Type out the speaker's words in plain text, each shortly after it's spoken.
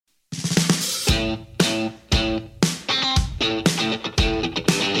Hello,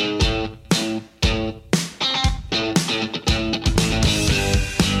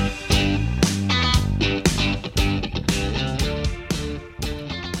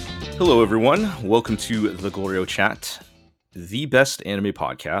 everyone. Welcome to the GLORIO Chat, the best anime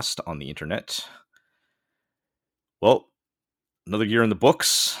podcast on the internet. Well, another year in the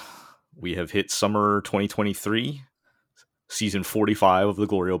books. We have hit summer 2023, season 45 of the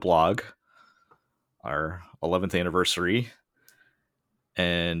GLORIO blog, our 11th anniversary.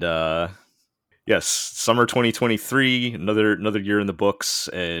 And yes, summer 2023, another year in the books,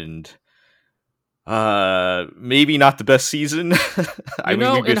 and maybe not the best season. In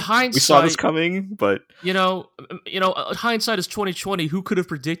hindsight, we saw this coming, but hindsight is 2020. Who could have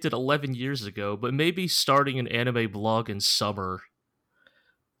predicted 11 years ago? But maybe starting an anime blog in summer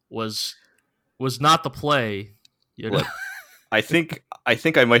was not the play. Look, I think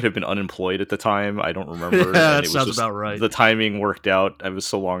I might have been unemployed at the time. I don't remember. Yeah, that sounds about right. The timing worked out. It was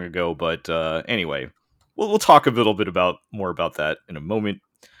so long ago, but anyway, we'll talk a little bit more about that in a moment.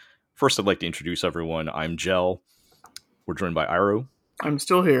 First, I'd like to introduce everyone. I'm Gel. We're joined by Iro. I'm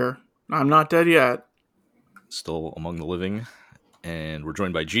still here. I'm not dead yet. Still among the living. And we're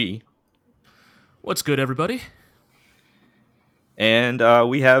joined by G. What's good, everybody? And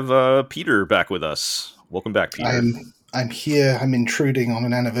we have Peter back with us. Welcome back, Peter. I'm here. I'm intruding on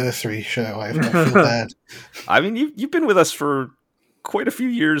an anniversary show. I feel bad. I mean, you've been with us for quite a few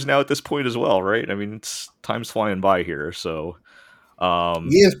years now at this point as well, right? I mean, time's flying by here, so...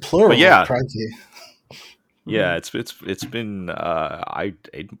 years plural. Yeah, crikey. Yeah, it's been I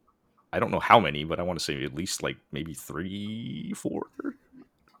don't know how many, but I want to say at least like maybe 3, 4.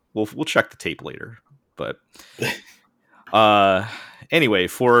 We'll check the tape later. But anyway,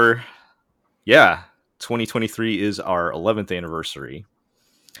 2023 is our 11th anniversary,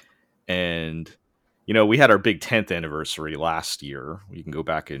 and we had our big 10th anniversary last year. You can go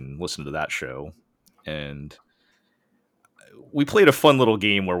back and listen to that show, and we played a fun little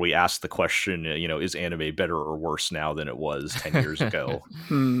game where we asked the question, is anime better or worse now than it was 10 years ago?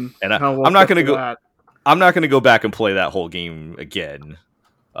 And I'm not going to go back and play that whole game again.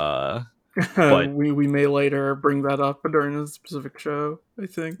 But we may later bring that up during a specific show, I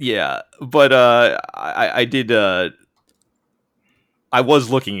think. Yeah, but I did. I was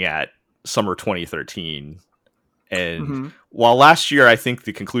looking at summer 2013. And while last year, I think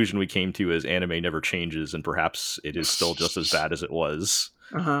the conclusion we came to is anime never changes, and perhaps it is still just as bad as it was.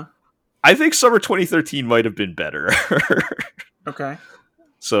 I think summer 2013 might have been better. Okay.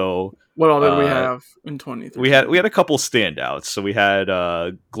 So what all did we have in 2013? We had a couple standouts. So we had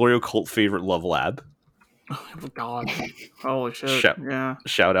GLORIO cult favorite Love Lab. Oh God! Holy shit!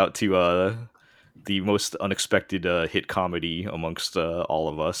 Shout out to the most unexpected hit comedy amongst all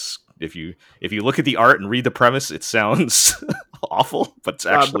of us. If you look at the art and read the premise, it sounds awful, but it's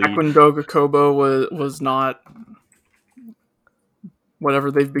actually back when Doga Kobo was not whatever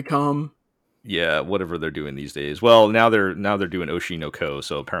they've become. Yeah, whatever they're doing these days. Well, now they're doing Oshi no Ko,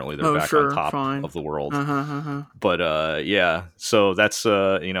 so apparently they're back on top of the world. But yeah, so that's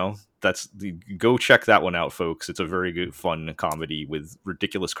go check that one out, folks. It's a very good, fun comedy with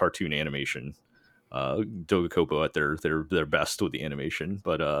ridiculous cartoon animation. Doga Kobo at their best with the animation,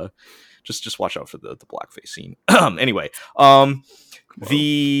 but just watch out for the blackface scene. Anyway,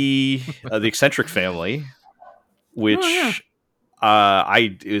 the Eccentric Family, which is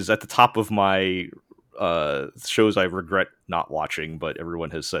at the top of my shows I regret not watching, but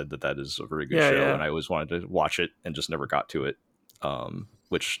everyone has said that is a very good show, and I always wanted to watch it and just never got to it.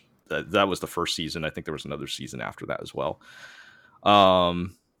 Which that was the first season. I think there was another season after that as well.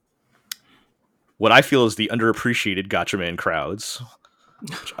 What I feel is the underappreciated Gatchaman Crowds,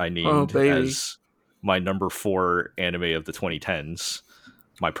 which I named as my number 4 anime of the 2010s.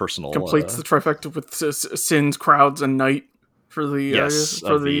 My personal completes the trifecta with Sins, Crowds, and Night for the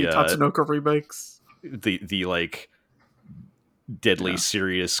Tatsunoko remakes. The like deadly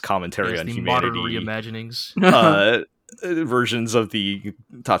serious commentary on humanity, modern reimaginings, versions of the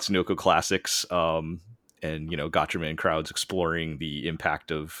Tatsunoko classics, and Gatchaman Crowds exploring the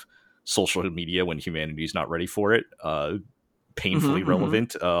impact of social media when humanity is not ready for it. Painfully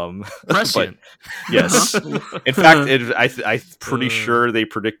relevant. But yes, in fact, I'm pretty sure they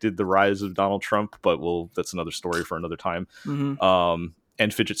predicted the rise of Donald Trump, but that's another story for another time. And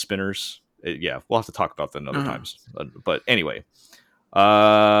fidget spinners. We'll have to talk about that another times. But anyway,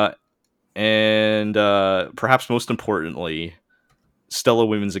 and perhaps most importantly, Stella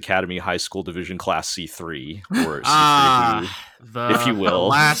Women's Academy High School Division Class C3, or C3, if you will.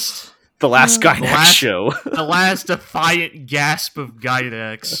 The last Gynax show. The last defiant gasp of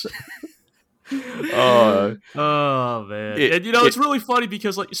Gynax. Oh man, and it's really funny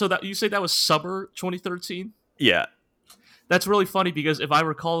because so that you say that was summer 2013. Yeah, that's really funny because if I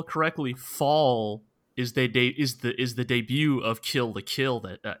recall correctly, fall is the debut of Kill the Kill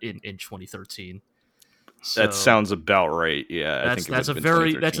that in 2013. So that sounds about right. Yeah, I think it's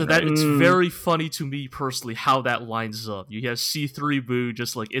very funny to me personally how that lines up. You have C3 Boo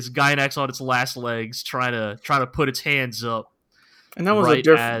just like it's Gynax on its last legs trying to put its hands up. And that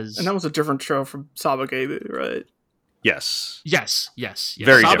was a different show from Sabagebu, right? Yes.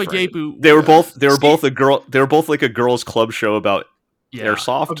 Very different. They were both like a girls' club show about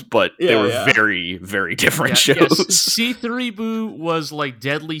airsoft, but they were very, very different shows. C3 Boo was like a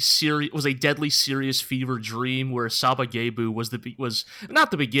deadly serious fever dream, where Sabagebu was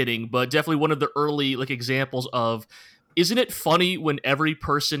not the beginning, but definitely one of the early like examples of. Isn't it funny when every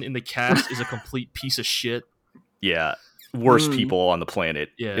person in the cast is a complete piece of shit? Yeah. Worst people on the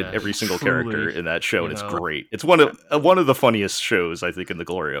planet. Every single character in that show, and it's great. It's one of the funniest shows I think in the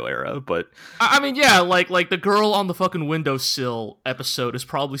GLORIO era. But I mean, like the girl on the fucking windowsill episode is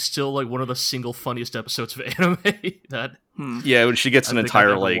probably still like one of the single funniest episodes of anime. When she gets an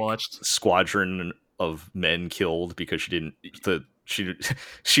entire squadron of men killed because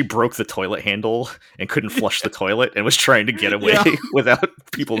she broke the toilet handle and couldn't flush the toilet and was trying to get away without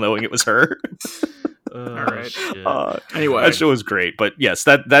people knowing it was her. All right. Anyway, that show was great, but yes,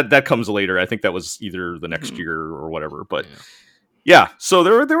 that comes later. I think that was either the next year or whatever. But so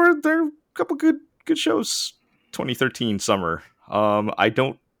there were a couple good shows. 2013 summer. I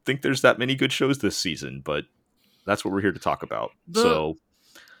don't think there's that many good shows this season, but that's what we're here to talk about. The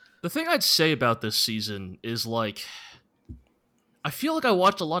thing I'd say about this season is like, I feel like I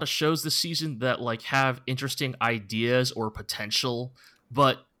watched a lot of shows this season that like have interesting ideas or potential,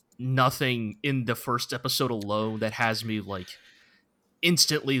 but nothing in the first episode alone that has me like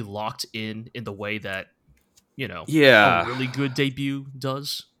instantly locked in the way that a really good debut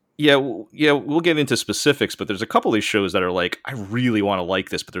does. We'll get into specifics, but there's a couple of these shows that are like, I really want to like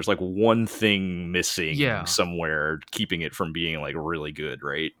this, but there's like one thing missing somewhere keeping it from being like really good,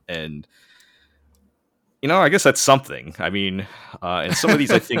 right? And I guess that's something. I mean, and some of these,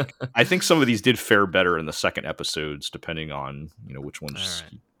 I think some of these did fare better in the second episodes, depending on which ones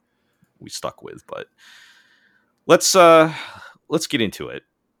we stuck with. But let's get into it,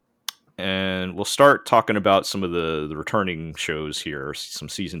 and we'll start talking about some of the returning shows here, some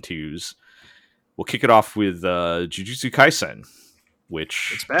season 2s. We'll kick it off with Jujutsu Kaisen,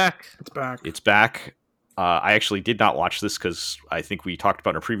 which It's back. I actually did not watch this because I think we talked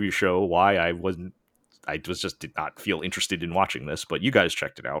about in a preview show why I did not feel interested in watching this, but you guys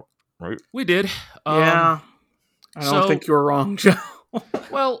checked it out, right? We did. I don't think you were wrong, Joe.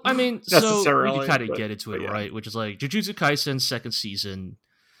 Well, I mean, so we can kind of get into it, right? Which is like Jujutsu Kaisen second season.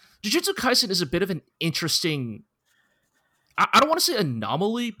 Jujutsu Kaisen is a bit of an interesting, I don't want to say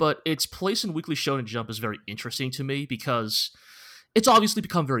anomaly, but its place in Weekly Shonen Jump is very interesting to me because it's obviously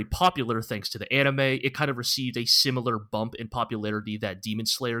become very popular thanks to the anime. It kind of received a similar bump in popularity that Demon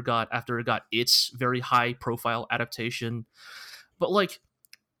Slayer got after it got its very high-profile adaptation. But, like,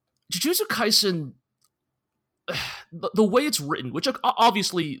 Jujutsu Kaisen, the way it's written, which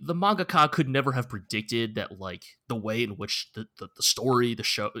obviously the mangaka could never have predicted that, like, the way in which the story, the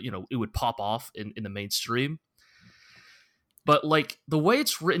show, it would pop off in the mainstream. But, like, the way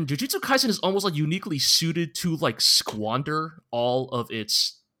it's written, Jujutsu Kaisen is almost, like, uniquely suited to, like, squander all of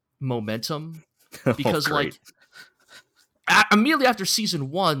its momentum. Because, like, immediately after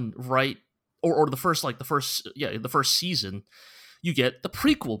season 1, right, or the first season, you get the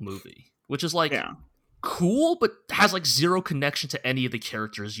prequel movie, which is, like, cool, but has, like, zero connection to any of the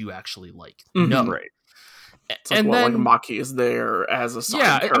characters you actually, like, know. Right. It's like, like Maki is there as a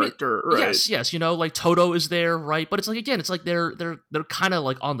side character, right? Yes, like Toto is there, right? But it's like, again, it's like they're kind of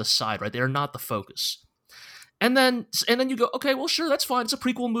like on the side, right? They're not the focus. And then you go, okay, well, sure, that's fine. It's a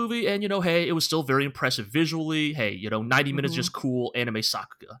prequel movie, and hey, it was still very impressive visually. Hey, 90 minutes just cool anime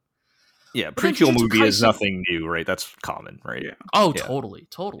sakuga. Yeah, prequel movie is nothing new, right? That's common, right? Yeah. Oh, totally.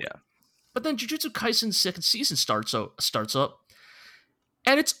 Yeah. But then Jujutsu Kaisen's second season starts up,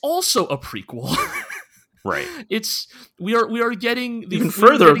 and it's also a prequel. Right. We are getting the even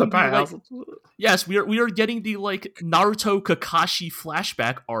further of the past. Yes, we are getting the like Naruto Kakashi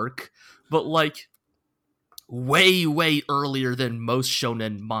flashback arc, but like way earlier than most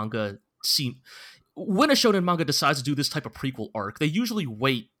shonen manga seem. When a shonen manga decides to do this type of prequel arc, they usually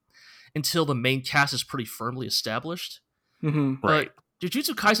wait until the main cast is pretty firmly established. Mm-hmm. Right. But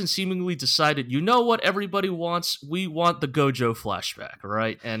Jujutsu Kaisen seemingly decided, what everybody wants? We want the Gojo flashback,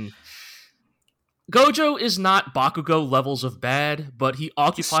 right? And Gojo is not Bakugo levels of bad, but he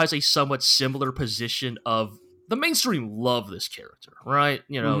occupies a somewhat similar position of the mainstream love this character, right?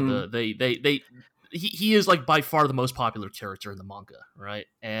 You know, he is like by far the most popular character in the manga, right?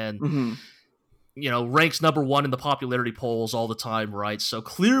 And you know, ranks number 1 in the popularity polls all the time, right? So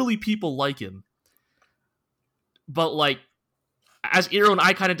clearly people like him. But like, as Iro and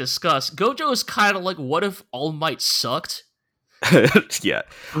I kind of discussed, Gojo is kind of like, what if All Might sucked? Yeah,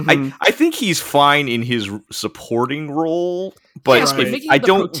 I think he's fine in his supporting role, but yes, I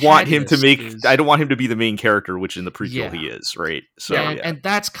don't want him to I don't want him to be the main character, which in the prequel he is, right? So and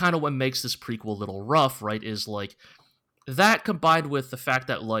that's kind of what makes this prequel a little rough, right? Is like that combined with the fact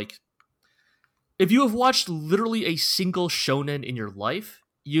that like if you have watched literally a single shonen in your life,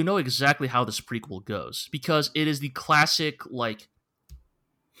 you know exactly how this prequel goes, because it is the classic like,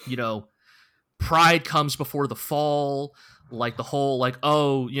 you know, pride comes before the fall. Like the whole like,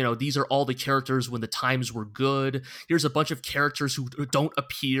 oh, you know, these are all the characters when the times were good. Here's a bunch of characters who don't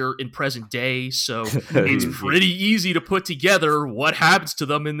appear in present day, so it's pretty easy to put together what happens to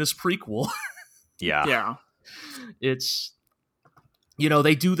them in this prequel. Yeah. It's, you know,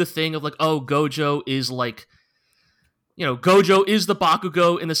 they do the thing of like, oh, Gojo is like, you know, Gojo is the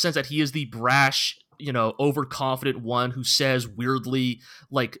Bakugo in the sense that he is the brash, you know, overconfident one who says weirdly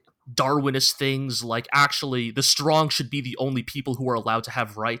like Darwinist things like, actually the strong should be the only people who are allowed to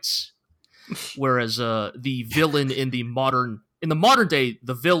have rights, whereas the villain in the modern day,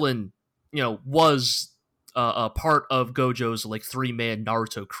 the villain, you know, was a part of Gojo's like 3-man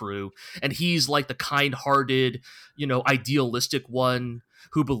Naruto crew, and he's like the kind-hearted, you know, idealistic one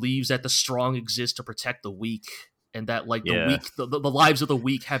who believes that the strong exist to protect the weak, and that like the weak, the lives of the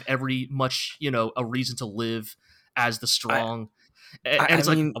weak have every much, you know, a reason to live as the strong. And it's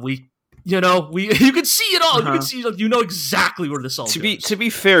like, we, you know, you can see it all. You can see, like, you know exactly where this all goes. To be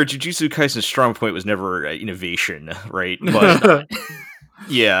fair, Jujutsu Kaisen's strong point was never innovation, right? But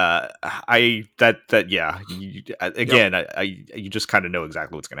yeah, you just kind of know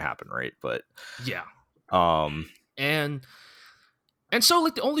exactly what's going to happen, right? But yeah, and so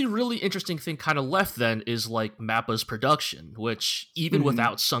like the only really interesting thing kind of left then is like Mappa's production, which even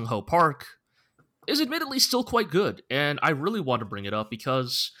without Sung-Ho Park is admittedly still quite good. And I really want to bring it up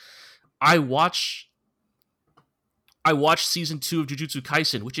because I watched season 2 of Jujutsu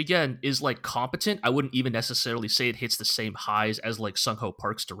Kaisen, which again is like competent. I wouldn't even necessarily say it hits the same highs as like Sung-Ho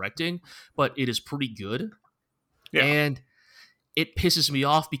Park's directing, but it is pretty good. Yeah. And it pisses me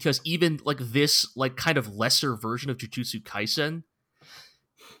off because even like this like kind of lesser version of Jujutsu Kaisen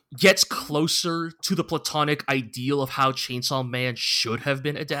gets closer to the platonic ideal of how Chainsaw Man should have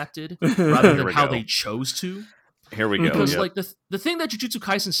been adapted rather than how they chose to. Here we go. Because like the thing that Jujutsu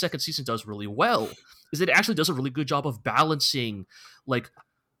Kaisen's second season does really well is that it actually does a really good job of balancing like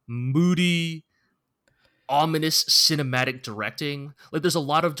moody, ominous cinematic directing. Like there's a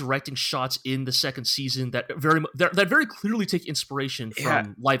lot of directing shots in the second season that very clearly take inspiration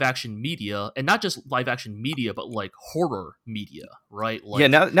from live action media, and not just live action media, but like horror media, right? Like,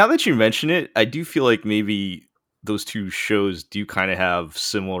 now that you mention it, I do feel like maybe those two shows do kind of have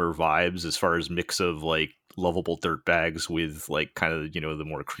similar vibes as far as mix of like lovable dirtbags with like kind of, you know, the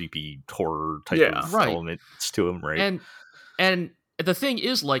more creepy horror type of elements to them, right? And the thing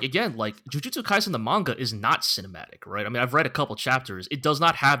is, like, again, like, Jujutsu Kaisen, the manga, is not cinematic, right? I mean, I've read a couple chapters. It does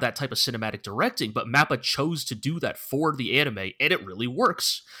not have that type of cinematic directing, but Mappa chose to do that for the anime, and it really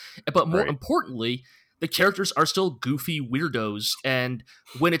works. But more importantly, the characters are still goofy weirdos, and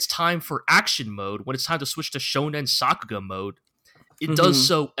when it's time for action mode, when it's time to switch to Shonen Sakuga mode, it does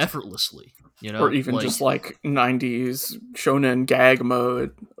so effortlessly, you know? Or even like, just, like, 90s Shonen gag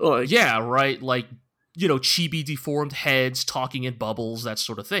mode. Like, yeah, right? Like, you know, chibi deformed heads talking in bubbles, that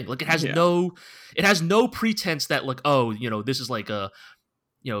sort of thing. Like it has no pretense that like, oh, you know, this is like a,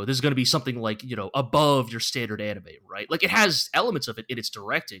 you know, this is going to be something like, you know, above your standard anime, right? Like it has elements of it in its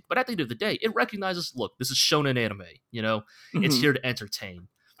directing, but at the end of the day, it recognizes, look, this is shonen anime, you know, it's here to entertain.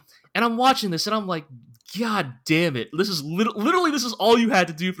 And I'm watching this and I'm like, God damn it. This is literally this is all you had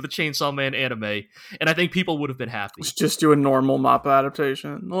to do for the Chainsaw Man anime. And I think people would have been happy. Just do a normal Mappa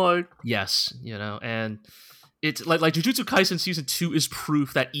adaptation. Like, yes, you know, and it's like Jujutsu Kaisen season 2 is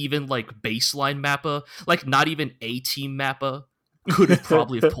proof that even like baseline Mappa, like not even A-team Mappa, could have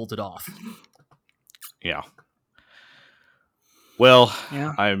probably have pulled it off. Yeah. Well,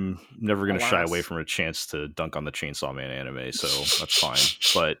 I'm never going to shy away from a chance to dunk on the Chainsaw Man anime, so that's fine.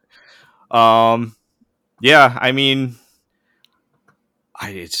 But, yeah, I mean,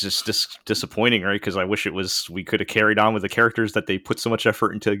 it's just disappointing, right? Because I wish we could have carried on with the characters that they put so much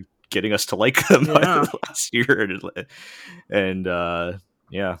effort into getting us to like them last year, and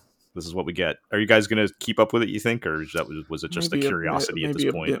yeah. this is what we get. Are you guys going to keep up with it, you think, or was it just maybe a curiosity at this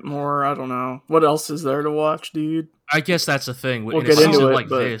point? Maybe a bit more. I don't know. What else is there to watch, dude? I guess that's the thing. We'll get into it, like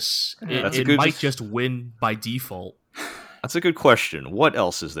this, it might just win by default. That's a good question. What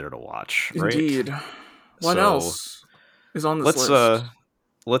else is there to watch? Right? Indeed. What else is on this list?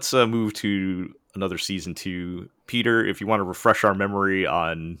 Let's move to another season 2. Peter, if you want to refresh our memory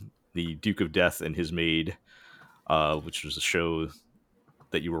on the Duke of Death and his maid, which was a show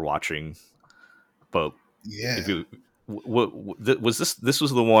that you were watching, but was this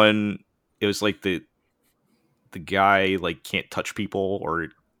was the one? It was like the guy like can't touch people or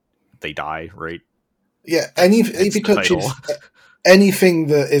they die, right? Yeah, if he touches anything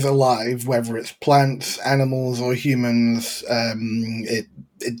that is alive, whether it's plants, animals, or humans, it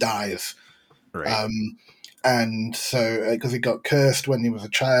dies. Right. And so because he got cursed when he was a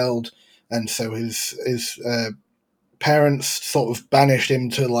child, and so his parents sort of banished him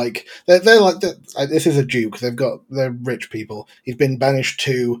to like they're like this is a duke. They're rich people. He's been banished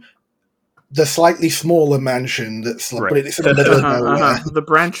to the slightly smaller mansion that's like, but it's in the middle of nowhere. The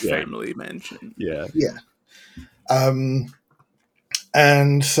Branch family mansion. Yeah.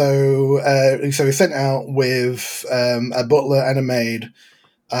 And so he's sent out with a butler and a maid,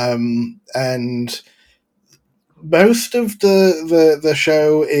 and most of the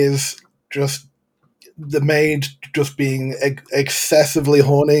show is just the maid just being excessively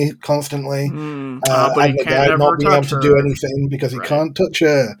horny constantly, but he can't not being able to do anything because he can't touch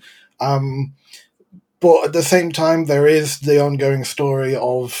her. But at the same time, there is the ongoing story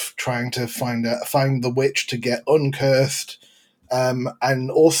of trying to find the witch to get uncursed,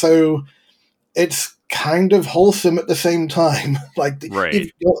 and also it's kind of wholesome at the same time. Like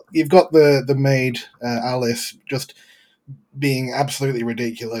you've got the maid Alice just being absolutely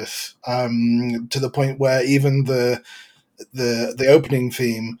ridiculous, to the point where even the opening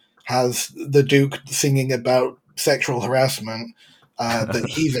theme has the Duke singing about sexual harassment that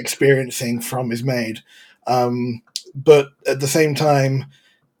he's experiencing from his maid. But at the same time,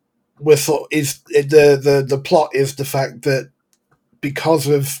 the plot is the fact that because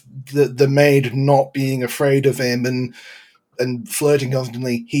of the maid not being afraid of him and flirting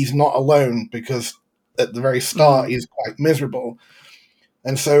constantly, he's not alone, because at the very start he's quite miserable.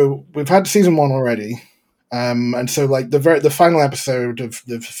 And so we've had season 1 already, and so like the final episode of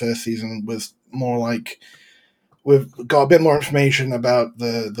the first season was more like we've got a bit more information about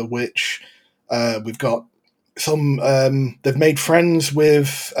the witch. We've got some they've made friends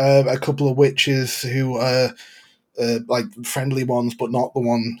with a couple of witches who are like friendly ones, but not the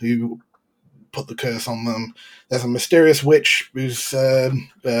one who put the curse on them. There's a mysterious witch who's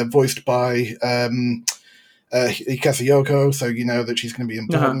voiced by Ikasayoko, so you know that she's going to be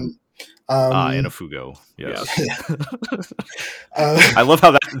important. Inafugo, yes. I love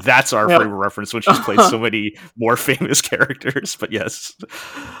how that's our favorite reference when she's played so many more famous characters, but yes.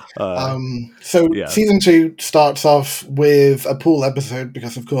 Season 2 starts off with a pool episode,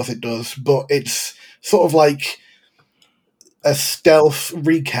 because of course it does, but it's sort of like a stealth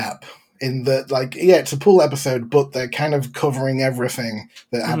recap in that, like, it's a pool episode, but they're kind of covering everything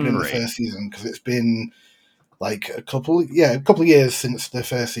that happened in the first season, because it's been like a couple of years since the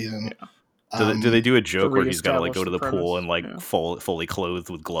first season. Do they do a joke where he's got to like go to the pool and like fully clothed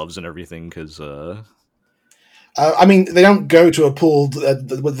with gloves and everything? Because I mean, they don't go to a pool.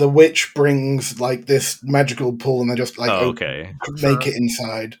 The witch brings like this magical pool, and they just like make it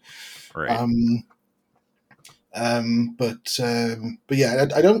inside. Right. But yeah,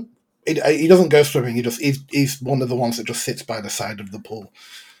 I don't. He doesn't go swimming. He's one of the ones that just sits by the side of the pool.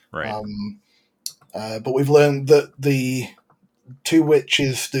 Right. But we've learned that the two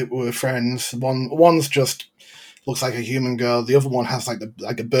witches that were friends, one's just looks like a human girl. The other one has like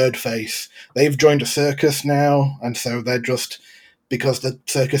a bird face. They've joined a circus now, and so they're just, because the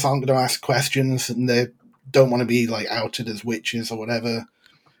circus aren't going to ask questions and they don't want to be like outed as witches or whatever.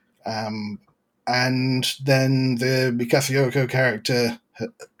 And then the Mikasayoko character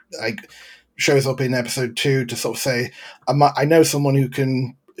like shows up in episode 2 to sort of say, I know someone who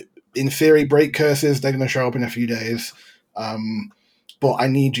can, in theory, break curses. They're going to show up in a few days. But I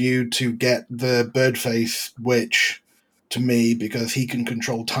need you to get the Birdface witch to me, because he can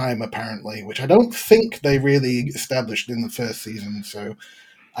control time, apparently, which I don't think they really established in the first season. So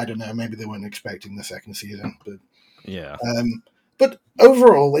I don't know. Maybe they weren't expecting the second season, but yeah. But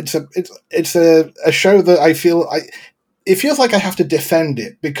overall, it's a show that it feels like I have to defend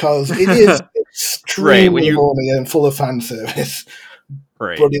it, because it is extremely horny and full of fan service.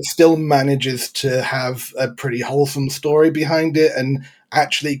 Right. But it still manages to have a pretty wholesome story behind it and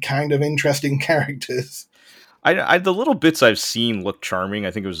actually kind of interesting characters. I the little bits I've seen look charming.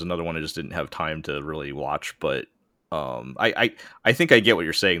 I think it was another one I just didn't have time to really watch, but I think I get what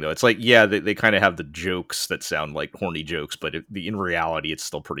you're saying though. It's like, yeah, they kind of have the jokes that sound like horny jokes, but in reality, it's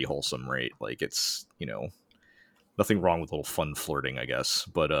still pretty wholesome, right? Like it's, nothing wrong with a little fun flirting, I guess.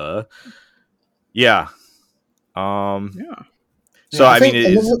 But yeah. Yeah. So I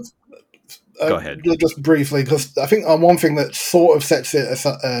mean, go ahead. Just briefly, because I think one thing that sort of sets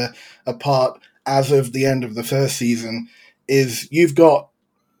it apart as of the end of the first season is you've got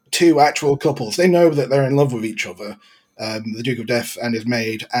two actual couples. They know that they're in love with each other. The Duke of Death and his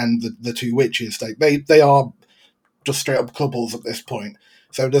maid, and the two witches. They are just straight up couples at this point.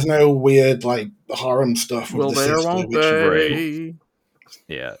 So there's no weird like harem stuff with the sister, won't they? Right.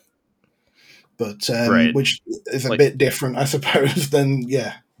 Yeah. But which is a bit different, I suppose, than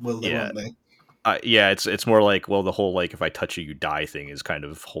will they, won't they? Yeah, it's more like, well, the whole like if I touch you, you die thing is kind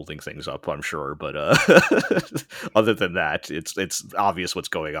of holding things up, I'm sure. But other than that, it's obvious what's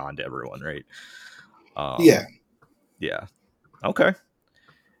going on to everyone, right? Yeah. Okay.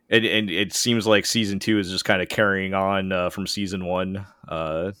 And it seems like season 2 is just kind of carrying on from season 1.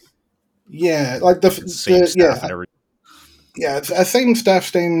 Like the same staff and everything. Yeah, it's same staff,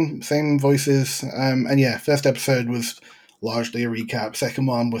 same voices, and first episode was largely a recap. Second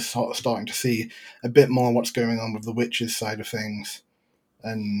one was sort of starting to see a bit more what's going on with the witches side of things,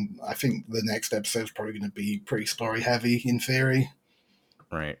 and I think the next episode is probably going to be pretty story heavy in theory.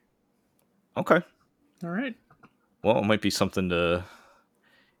 Right. Okay. All right. Well, it might be something to,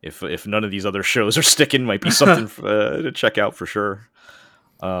 if none of these other shows are sticking, might be something to check out for sure.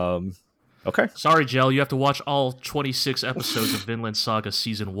 Okay. Sorry, Jell, you have to watch all 26 episodes of Vinland Saga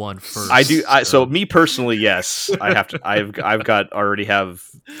season 1 first. I do. So me personally, yes, I have to. Already have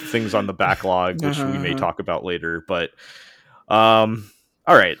things on the backlog, which we may talk about later. But, all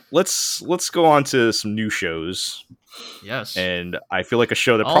right, let's go on to some new shows. Yes, and I feel like a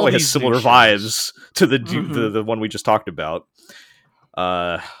show that probably has similar vibes to the one we just talked about.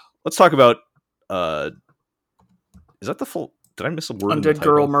 Let's talk about. Is that the full? Did I miss a word? Undead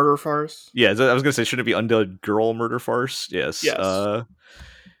Girl Murder Farce. Yeah, I was going to say, should it be Undead Girl Murder Farce? Yes.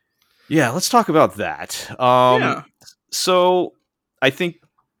 Let's talk about that. So I think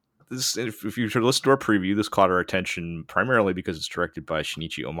this, if you should listen to our preview, this caught our attention primarily because it's directed by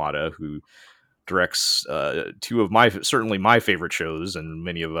Shinichi Omada, who directs two of certainly my favorite shows, and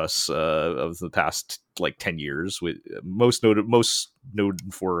many of us of the past like 10 years. With most noted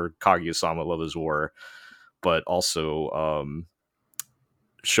for Kaguya-sama: Love is War, but also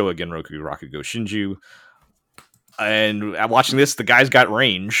Showa Genroku Rakugo Shinju. And watching this, the guy's got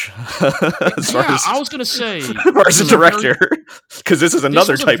range. I was gonna say, as far as a director, because this is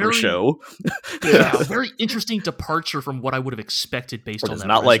another type of show. A very interesting departure from what I would have expected based on that.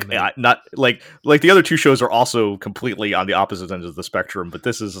 Not like the other two shows are also completely on the opposite ends of the spectrum, but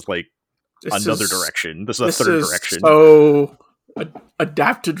this is like another direction. This is a third direction. So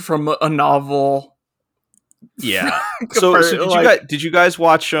adapted from a novel. Yeah. so did you guys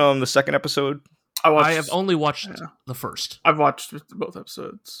watch the second episode? I have only watched the first. I've watched both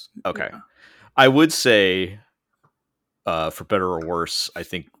episodes. Okay. Yeah. I would say, for better or worse, I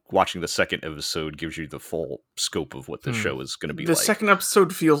think watching the second episode gives you the full scope of what the show is going to be like. The second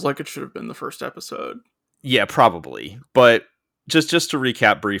episode feels like it should have been the first episode. Yeah, probably. But just to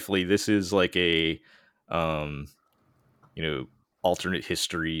recap briefly, this is like a, alternate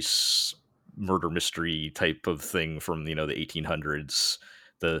history murder mystery type of thing from, the 1800s.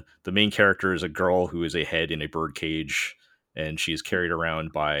 The main character is a girl who is a head in a bird cage, and she is carried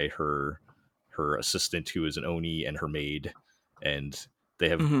around by her assistant, who is an Oni, and her maid, and they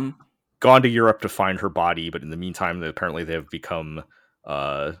have gone to Europe to find her body, but in the meantime, apparently they have become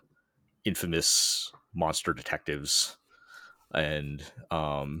infamous monster detectives. And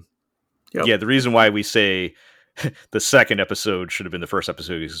the reason why we say the second episode should have been the first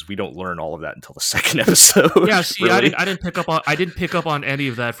episode is we don't learn all of that until the second episode. Yeah, see, really. I didn't pick up on any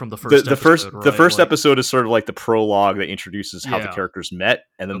of that from the first episode. The first episode is sort of like the prologue that introduces how the characters met,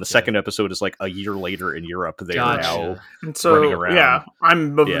 and then the second episode is like a year later in Europe. They are now running around. Yeah,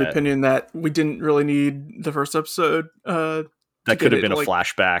 I'm of the opinion that we didn't really need the first episode. That could have been a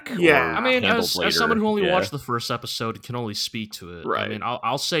flashback. Yeah, I mean, as someone who only watched the first episode and can only speak to it, right. I mean,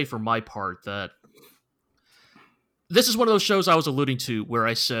 I'll say for my part that this is one of those shows I was alluding to where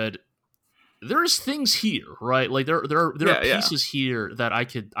I said there's things here, right? Like there are pieces here that I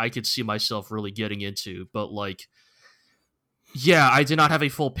could see myself really getting into, but like, I did not have a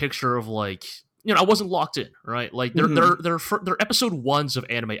full picture of like, I wasn't locked in, right? Like there are episode ones of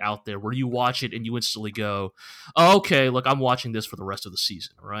anime out there where you watch it and you instantly go, oh, okay, look, I'm watching this for the rest of the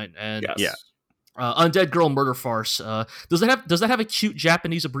season, right? And Undead Girl Murder Farce. Does that have a cute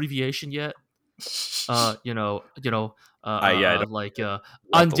Japanese abbreviation yet? Like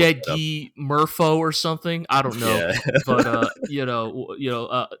Undead Gi Murpho or something. I don't know, but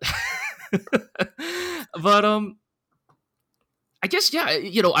but I guess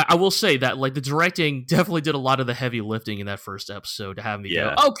I will say that like the directing definitely did a lot of the heavy lifting in that first episode to have me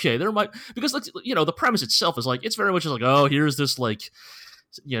go, okay, there might, because like, the premise itself is like, it's very much like, oh, here's this like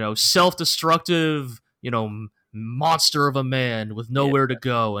self-destructive monster of a man with nowhere to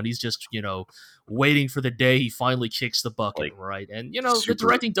go, and he's just waiting for the day he finally kicks the bucket, right? And the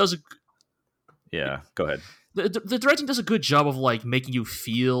directing does go ahead. The directing does a good job of like making you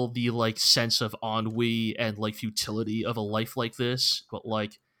feel the like sense of ennui and like futility of a life like this, but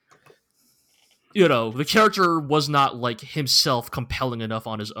like the character was not like himself compelling enough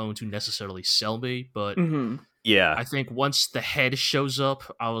on his own to necessarily sell me, but I think once the head shows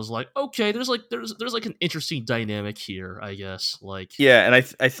up, I was like, okay, there's like an interesting dynamic here, I guess. Like, and I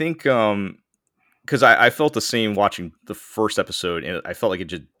think because I felt the same watching the first episode, and I felt like it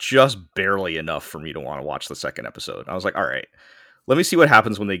did just barely enough for me to want to watch the second episode. I was like, all right, let me see what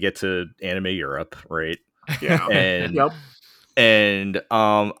happens when they get to Anime Europe, right? Yeah. And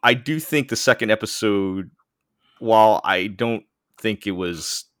I do think the second episode, while I don't think it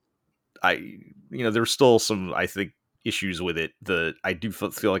was, there's still some, I think, issues with it. I do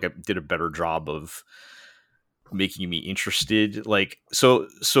feel like I did a better job of making me interested. Like,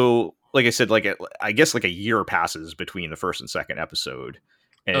 so like I said, like I guess like a year passes between the first and second episode,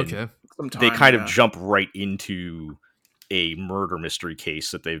 and they kind of jump right into a murder mystery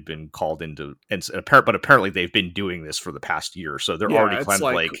case that they've been called into, but apparently they've been doing this for the past year, so they're already kind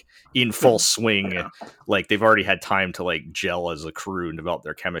of like in full swing. Yeah. Like they've already had time to like gel as a crew and develop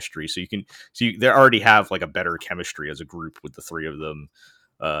their chemistry, so they already have like a better chemistry as a group with the three of them,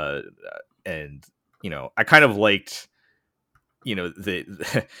 and I kind of liked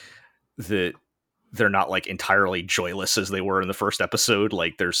that they're not like entirely joyless as they were in the first episode.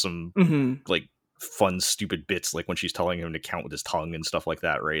 Like there's some like fun stupid bits, like when she's telling him to count with his tongue and stuff like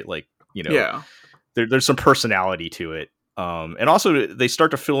that, right? Like there's some personality to it, and also they start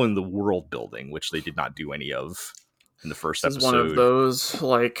to fill in the world building, which they did not do any of in the first episode. One of those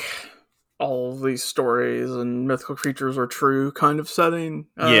like all these stories and mythical creatures are true kind of setting.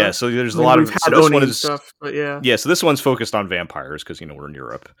 So there's a lot of this one is stuff, but so this one's focused on vampires because we're in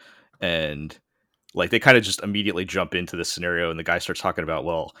Europe, and like they kind of just immediately jump into this scenario, and the guy starts talking about,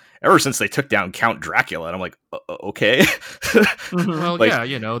 well, ever since they took down Count Dracula, and I'm like, okay. Well, like,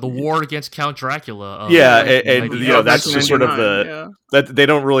 the war against Count Dracula. That's just sort of that they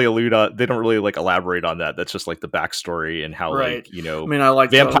don't really they don't really like elaborate on that. That's just like the backstory and how I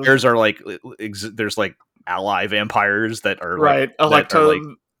like vampires are like there's like ally vampires that are right.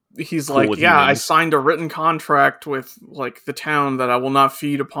 He's cool like, I signed a written contract with like the town that I will not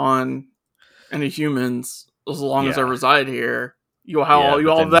feed upon any humans as long as I reside here. You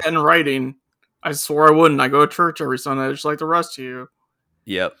all that in writing. I swore I wouldn't. I go to church every Sunday just like the rest of you.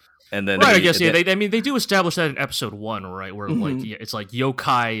 Yep. And then I guess they do establish that in episode 1, right? Where like it's like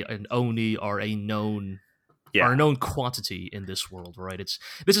yokai and oni are a known quantity in this world, right?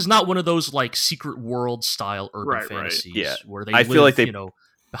 This is not one of those like secret world style urban fantasies where they feel like they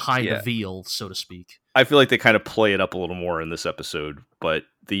behind the veil, so to speak. I feel like they kind of play it up a little more in this episode, but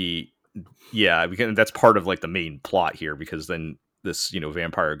because that's part of like the main plot here, because then this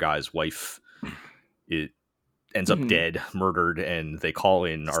vampire guy's wife ends up dead, murdered, and they call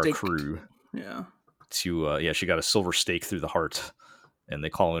in our crew to she got a silver stake through the heart, and they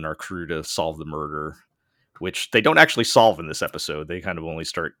call in our crew to solve the murder, which they don't actually solve in this episode. They kind of only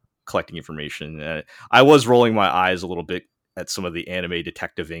start collecting information. I was rolling my eyes a little bit at some of the anime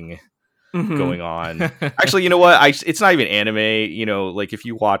detectiving going on. Actually, you know what? It's not even anime. Like if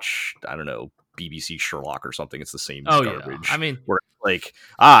you watch, I don't know, BBC Sherlock or something, it's the same garbage. Yeah. I mean, where like,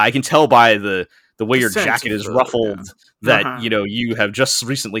 I can tell by the way your jacket is ruffled that you have just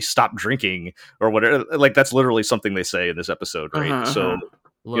recently stopped drinking or whatever. Like that's literally something they say in this episode, right? So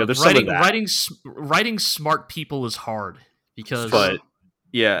look, there's writing smart people is hard because. But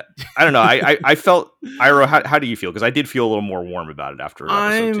yeah, I don't know. I felt, Iro, how do you feel? Because I did feel a little more warm about it after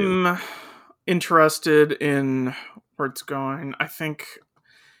episode 2. I'm interested in where it's going. I think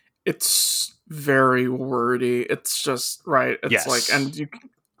it's very wordy. It's just right. It's like, and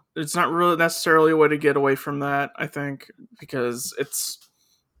it's not really necessarily a way to get away from that, I think, because it's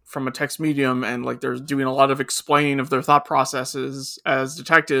from a text medium and like they're doing a lot of explaining of their thought processes as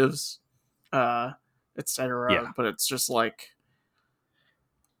detectives, etc. Yeah. But it's just like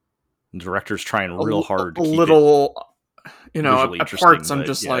the director's trying real hard to at parts I'm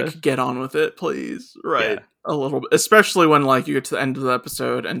just like, get on with it, please. Right. Yeah. A little bit, especially when like you get to the end of the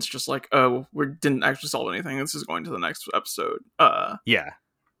episode and it's just like, oh, we didn't actually solve anything. This is going to the next episode. Yeah.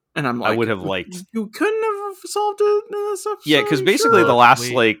 And I'm like, I would have liked, you couldn't have solved it in this episode. Yeah, because basically the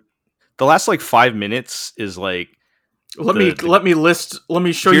last 5 minutes is like, let me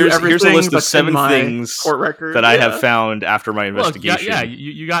show you everything. Here's a list of 7 things court record that I have found after my investigation. Look,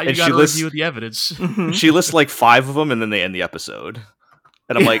 you got to review the evidence. She lists like 5 of them, and then they end the episode.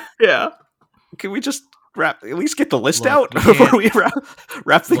 And I'm like, yeah, can we just at least get the list out before we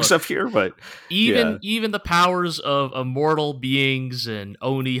wrap things up here? But even the powers of immortal beings and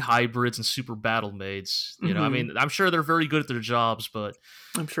Oni hybrids and super battle maids, you know, I mean, I'm sure they're very good at their jobs, but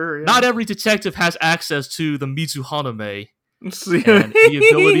I'm sure not every detective has access to the Mitsuhaname and the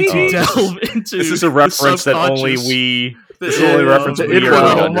ability to delve into. This is a reference that only we. This is the only reference we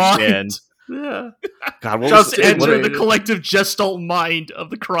understand. Yeah. God, just enter the collective gestalt mind of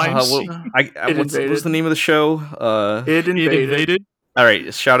the crime scene. What's the name of the show? It Invaded. All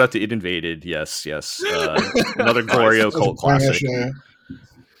right, shout out to It Invaded. Yes. Another GLORIO cult classic.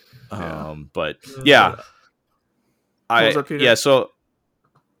 But yeah,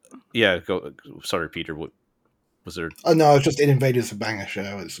 go. Sorry, Peter. What was there? Oh no, it's just It Invaded is a banger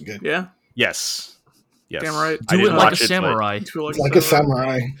show. It's good. Yeah. Yes. Damn right. Do it like a samurai. It's like a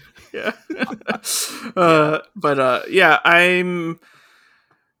samurai. Yeah.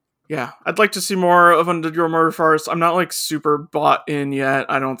 I'd like to see more of Undead Your Murder Farce. I'm not like super bought in yet.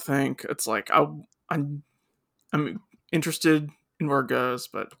 I don't think it's like I'm interested in where it goes,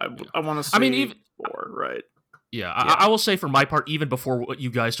 but I want to see more. Right. Yeah, I will say for my part, even before what you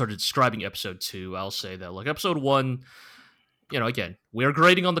guys started describing episode 2, I'll say that like episode 1. You know, again, we're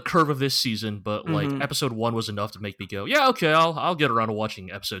grading on the curve of this season, but like episode 1 was enough to make me go, yeah, okay, I'll get around to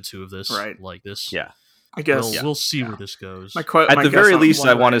watching episode 2 of this, right? Like this. Yeah, I guess we'll see where this goes. At the very least,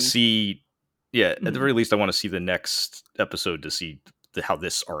 I want to see. Yeah, at the very least, I want to see the next episode to see how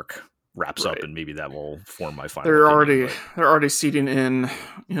this arc wraps up, and maybe that will form my final. They're already seeding in,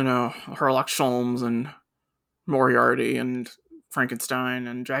 you know, Sherlock Holmes and Moriarty and Frankenstein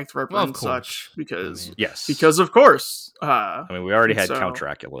and Jack the Ripper and such because of course. I mean, we already had Count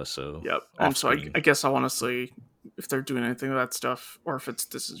Dracula, so yep. And so I guess I want to see if they're doing anything with that stuff, or if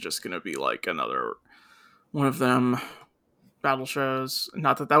this is just going to be like another one of them battle shows.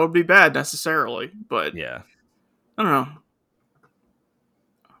 Not that would be bad necessarily, but yeah, I don't know.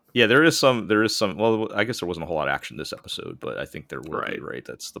 Yeah, there is some. Well, I guess there wasn't a whole lot of action this episode, but I think there will be. Right,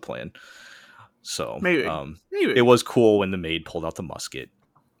 that's the plan. So maybe it was cool when the maid pulled out the musket.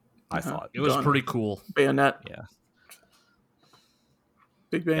 I thought it was pretty cool. Bayonet, yeah,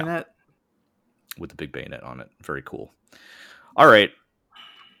 big bayonet with the big bayonet on it. Very cool. All right,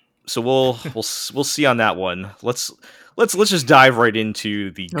 so we'll see on that one. Let's just dive right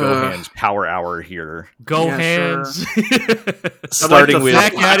into the Go Hands Power Hour here. Go Hands. Sure. Starting with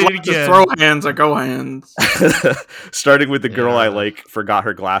throw hands at Go Hands. Starting with the girl I like forgot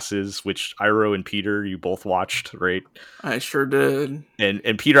her glasses, which Iro and Peter, you both watched, right? I sure did.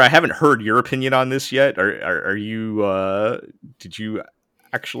 And Peter, I haven't heard your opinion on this yet. Are you? Did you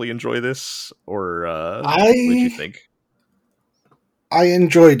actually enjoy this, or what did you think? I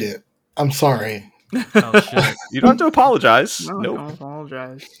enjoyed it. I'm sorry. Oh shit! You don't have to apologize. No, don't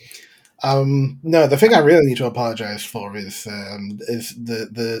apologize. No, the thing I really need to apologize for is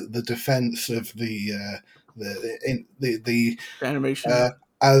the defense of the animation.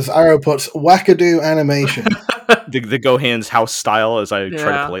 As Iro puts, wackadoo animation. the Go Hands house style, as I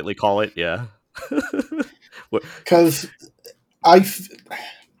try to politely call it. Yeah, because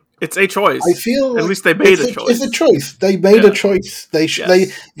it's a choice. I feel at least they made a choice. It's a choice. They made a choice.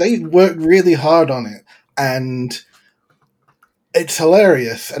 They worked really hard on it, and it's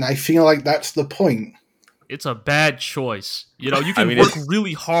hilarious. And I feel like that's the point. It's a bad choice. You know, you can work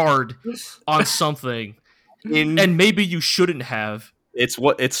really hard on something, and maybe you shouldn't have. It's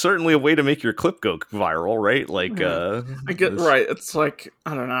certainly a way to make your clip go viral, right? Like, I get right. It's like,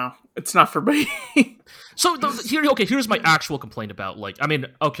 I don't know. It's not for me. So here's my actual complaint about, like, I mean,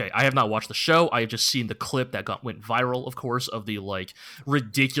 okay, I have not watched the show. I have just seen the clip that went viral, of course, of the like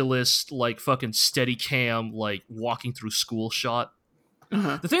ridiculous, like fucking Steadicam, like walking through school shot.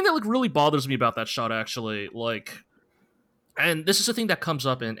 The thing that like really bothers me about that shot, actually, like, and this is a thing that comes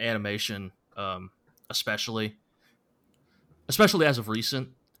up in animation, especially as of recent.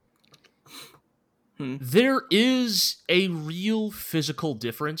 There is a real physical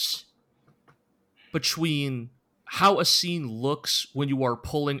difference between how a scene looks when you are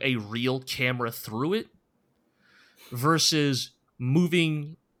pulling a real camera through it versus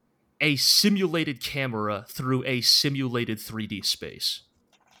moving a simulated camera through a simulated 3D space.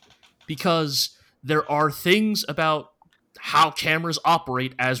 Because there are things about how cameras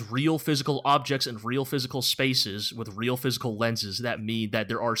operate as real physical objects in real physical spaces with real physical lenses that mean that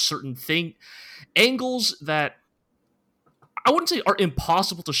there are certain angles that I wouldn't say are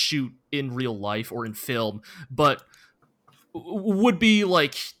impossible to shoot in real life or in film, but would be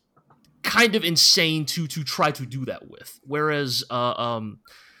like kind of insane to try to do that with. Whereas,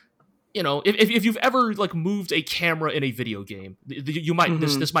 you know, if you've ever like moved a camera in a video game, you might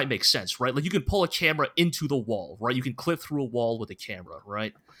this might make sense, right? Like you can pull a camera into the wall, right? You can clip through a wall with a camera,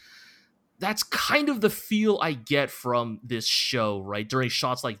 right? That's kind of the feel I get from this show, right? During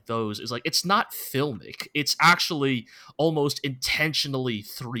shots like those, is like it's not filmic; it's actually almost intentionally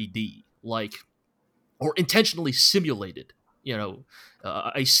 3D, like, or intentionally simulated. You know,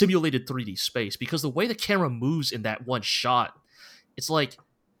 a simulated 3D space, because the way the camera moves in that one shot, it's like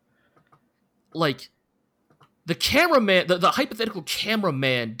the cameraman, the hypothetical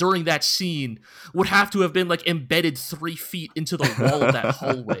cameraman during that scene would have to have been like embedded 3 feet into the wall of that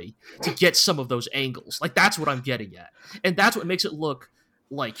hallway to get some of those angles. Like that's what I'm getting at, and that's what makes it look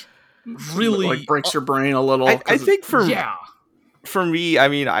like really like breaks your brain a little. I think for me, I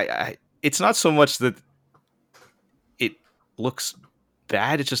mean, I it's not so much that it looks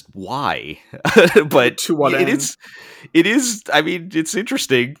bad, it's just why. But to what it is. I mean, it's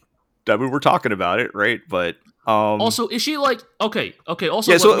interesting. I mean, we're talking about it, right? But also, is she like okay?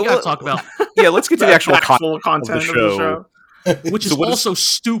 Also, so we gotta talk about. Yeah, let's get to the actual content of the show. Which is also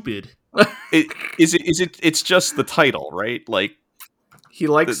stupid. It's just the title, right? Like he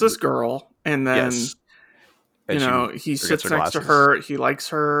likes this girl, and then you know he sits next to her. He likes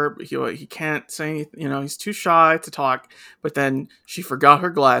her. He can't say anything. You know, he's too shy to talk. But then she forgot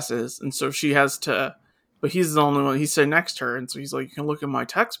her glasses, and so she has to. But he's the only one. He's sitting next to her, and so he's like, "You can look at my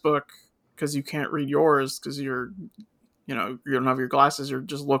textbook because you can't read yours because you don't have your glasses. You're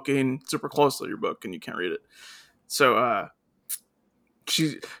just looking super closely at your book, and you can't read it." So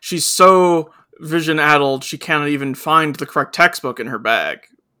she's so vision addled she can't even find the correct textbook in her bag.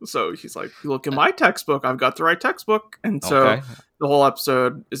 So he's like, "You look at my textbook. I've got the right textbook." And so the whole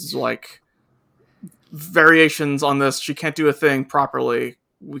episode is like variations on this. She can't do a thing properly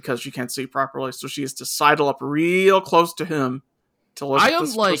because she can't see properly, so she has to sidle up real close to him to look at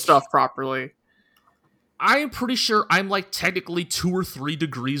the stuff properly. I am pretty sure I'm like technically 2 or 3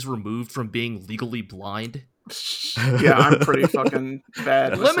 degrees removed from being legally blind. Yeah, I'm pretty fucking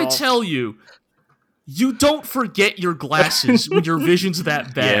bad. Let me tell you, you don't forget your glasses when your vision's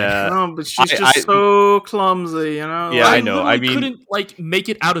that bad. Yeah. No, but she's just so clumsy, you know? Yeah, I know. I mean, couldn't like make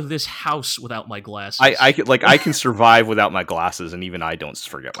it out of this house without my glasses. I can survive without my glasses, and even I don't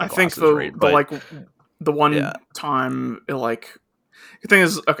forget my glasses. I think the one time it like the thing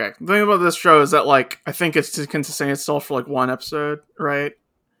is the thing about this show is that like I think it's to sustain itself for like one episode, right?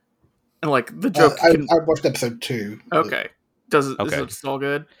 And like the joke. I watched episode 2. Okay. Is it still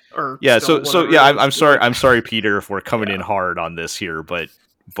good? Or yeah, so yeah, I'm sorry, Peter, if we're coming in hard on this here, but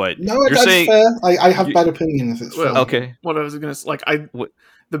no, that's fair. I have bad opinions. It's okay. What I was gonna say, like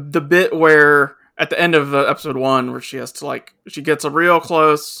the bit where at the end of episode 1 where she has to like she gets a real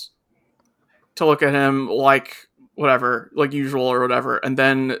close to look at him like whatever, like usual or whatever, and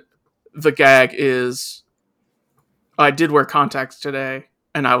then the gag is I did wear contacts today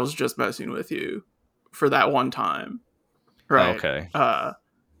and I was just messing with you for that one time. Right. Okay.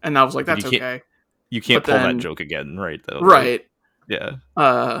 And I was like, that's okay. You can't pull that joke again, right? Though. Right. Yeah.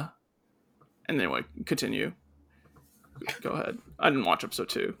 And anyway, continue. Go ahead. I didn't watch episode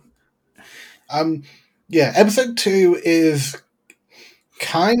 2. Yeah, episode 2 is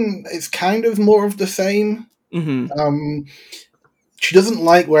kind of more of the same. Mm-hmm. She doesn't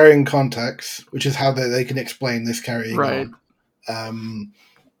like wearing contacts, which is how they can explain this carrying on.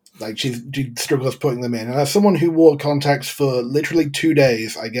 Like she struggles putting them in, and as someone who wore contacts for literally 2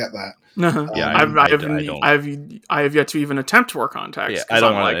 days, I get that. Uh-huh. Yeah, I have yet to even attempt to wear contacts. Yeah, I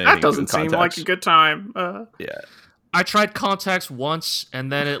don't want that doesn't seem like a good time. Yeah, I tried contacts once,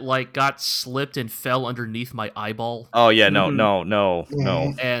 and then it like got slipped and fell underneath my eyeball. Oh yeah, no.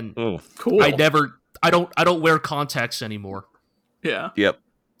 And cool. I don't wear contacts anymore. Yeah. Yep.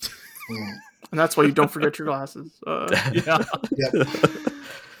 And that's why you don't forget your glasses. Yeah. Yep.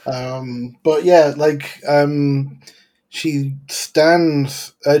 But yeah, like she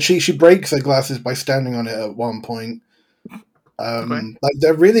stands. She breaks her glasses by standing on it at one point. Like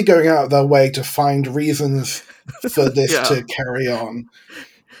they're really going out of their way to find reasons for this to carry on.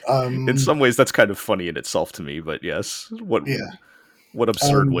 In some ways, that's kind of funny in itself to me. But yes, what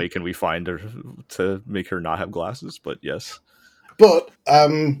absurd way can we find her to make her not have glasses? But yes. But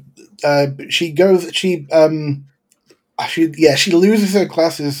she loses her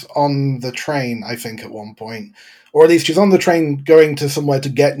glasses on the train, I think, at one point. Or at least she's on the train going to somewhere to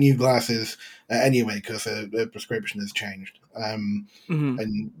get new glasses anyway, because her prescription has changed. And,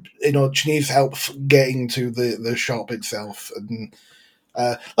 she needs help getting to the shop itself. And,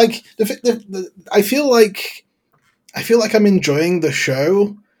 I feel like I'm enjoying the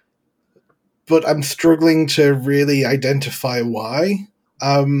show, but I'm struggling to really identify why.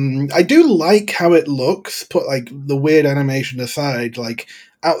 I do like how it looks, put like the weird animation aside. Like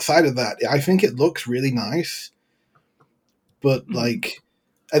outside of that, I think it looks really nice. But like,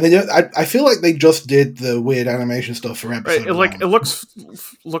 and I feel like they just did the weird animation stuff for episode one. It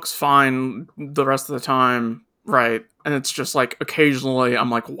looks fine the rest of the time, right? And it's just like occasionally I'm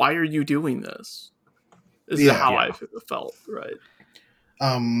like, why are you doing this? Is how I felt, right?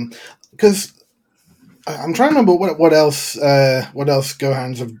 Because I'm trying to remember what else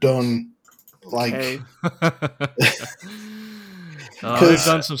Gohans have done. Like, they've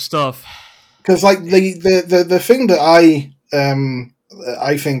done some stuff. Because like the thing that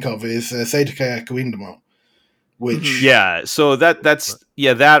I think of is Seitake Akuindamo, which so that's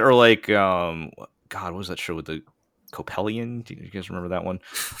that or like God, what was that show with the Copelian? Do you guys remember that one?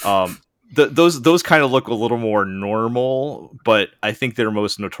 Those kind of look a little more normal, but I think they're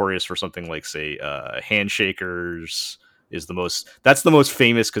most notorious for something like, say, Handshakers is that's the most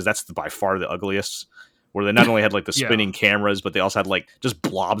famous because that's by far the ugliest. Where they not only had like the spinning cameras, but they also had like just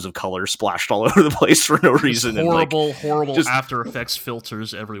blobs of color splashed all over the place for no reason. Horrible just, After Effects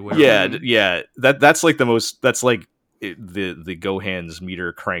filters everywhere. Yeah. That's like the most. That's like the Gohan's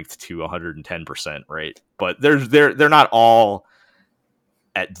meter cranked to 110%, right? But they're not all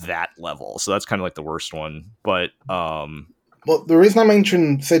at that level, so that's kind of like the worst one. But well, the reason I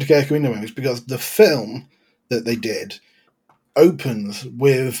mentioned Seitake Akuindamo is because the film that they did opens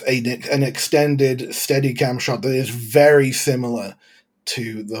with an extended Steadicam shot that is very similar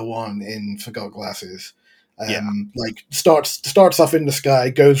to the one in Forgot Glasses. Like starts off in the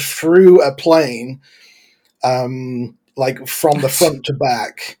sky, goes through a plane, like from the front to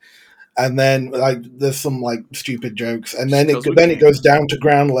back, and then like there's some like stupid jokes, and then it goes down to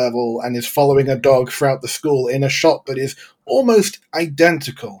ground level and is following a dog throughout the school in a shot that is almost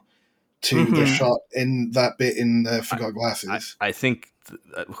identical to the shot in that bit in Forgot Glasses. I think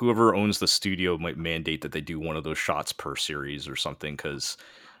whoever owns the studio might mandate that they do one of those shots per series or something, because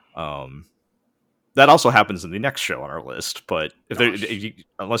that also happens in the next show on our list. But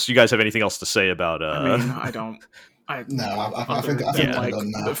unless you guys have anything else to say about, I mean, I don't. I think like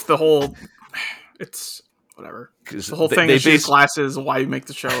if the whole, it's whatever. The whole thing is she's glasses. Why you make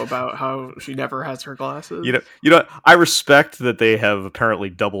the show about how she never has her glasses? You know. I respect that they have apparently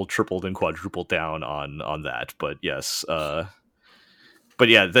doubled, tripled, and quadrupled down on that. But yes, but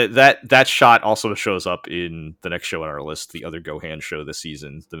yeah, that shot also shows up in the next show on our list, the other Gohan show this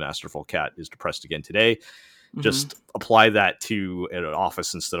season. The Masterful Cat is depressed again today. Just apply that to an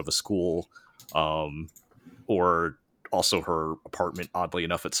office instead of a school, or also her apartment, oddly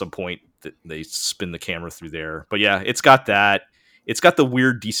enough, at some point that they spin the camera through there. But yeah, it's got that. It's got the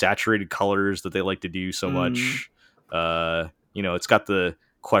weird desaturated colors that they like to do so much. It's got the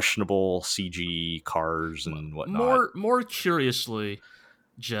questionable CG cars and whatnot. More curiously,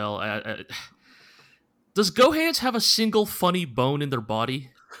 Gel, does Gohans have a single funny bone in their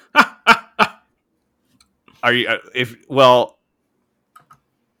body? Are you?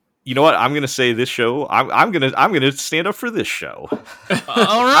 You know what? I'm gonna say this show. I'm gonna stand up for this show.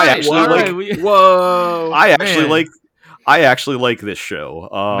 All right. I actually like this show.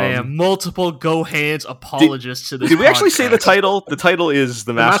 Man, multiple Gohans apologists to this. Did we actually say the title? The title is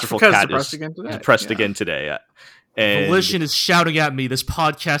The Masterful Cat is depressed again today. And Volition is shouting at me. This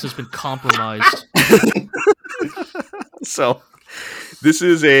podcast has been compromised. So, this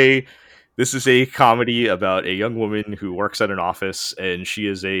is a comedy about a young woman who works at an office, and she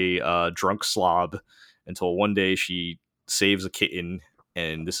is a drunk slob until one day she saves a kitten,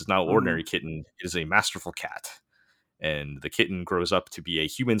 and this is not an ordinary kitten. It is a masterful cat. And the kitten grows up to be a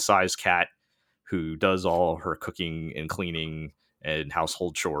human-sized cat who does all her cooking and cleaning and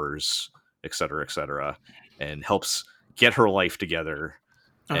household chores, etc., and helps get her life together.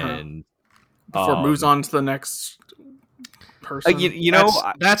 And before it moves on to the next person.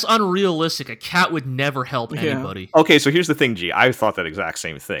 That's unrealistic. A cat would never help anybody. Okay, so here's the thing, G. I thought that exact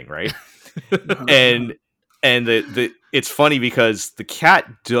same thing, right? and it's funny because the cat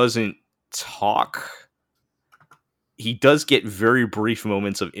doesn't talk. He does get very brief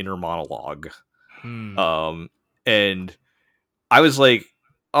moments of inner monologue. And I was like,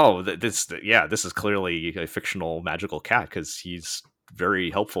 this is clearly a fictional magical cat because he's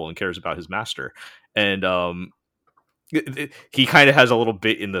very helpful and cares about his master. And he kind of has a little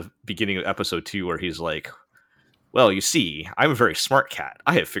bit in the beginning of episode 2 where he's like, well, you see, I'm a very smart cat.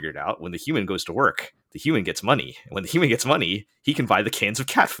 I have figured out when the human goes to work, the human gets money. And when the human gets money, he can buy the cans of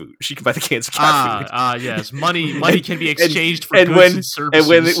cat food. She can buy the cans of cat food. Yes. Money can be exchanged for goods and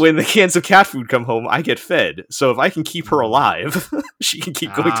services. And when the cans of cat food come home, I get fed. So if I can keep her alive, she can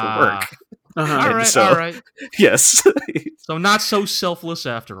keep going to work. All right. Yes. So not so selfless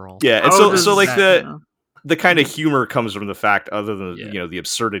after all. Yeah, and so like the kind of humor comes from the fact, other than the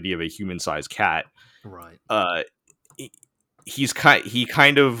absurdity of a human-sized cat. Right. He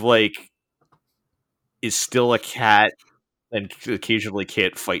kind of like is still a cat and occasionally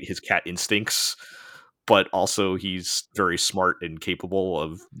can't fight his cat instincts, but also he's very smart and capable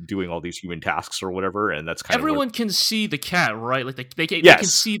of doing all these human tasks or whatever, and that's kind everyone can see the cat, right? Like they can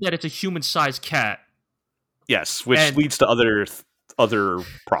see that it's a human-sized cat. Yes, which leads to other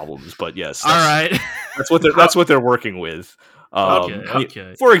problems, but yes. All right. That's what they're working with.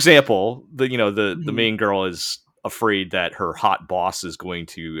 Okay. For example, the main girl is afraid that her hot boss is going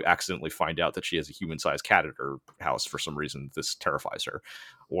to accidentally find out that she has a human-sized cat at her house for some reason. This terrifies her.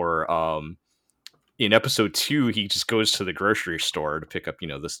 Or in episode 2, he just goes to the grocery store to pick up,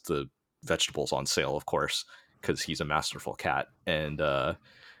 the vegetables on sale, of course, because he's a masterful cat. And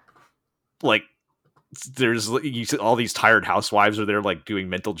there's all these tired housewives are there like doing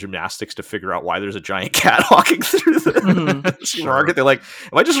mental gymnastics to figure out why there's a giant cat walking through the supermarket. They're like,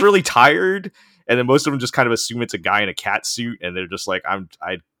 am I just really tired? And then most of them just kind of assume it's a guy in a cat suit, and they're just like, I'm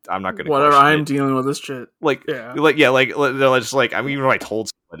not gonna whatever. I'm dealing with this shit. They're just like, I mean, even if I told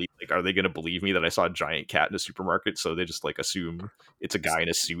somebody, like, are they gonna believe me that I saw a giant cat in a supermarket? So they just like assume it's a guy in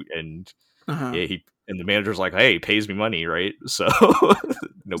a suit, and and the manager's like, hey, he pays me money, right? So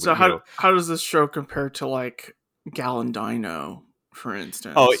nobody. So how does this show compare to like Gal and Dino, for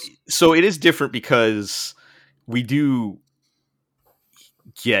instance? Oh, so it is different because we do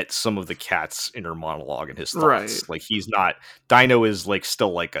get some of the cat's inner monologue in his thoughts. Right. Like Dino is like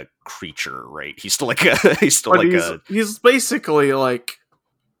still like a creature, right? He's still like he's basically like,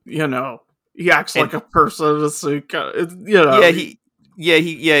 he acts like a person. So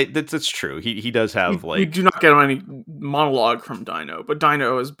that's true. He does have you do not get any monologue from Dino, but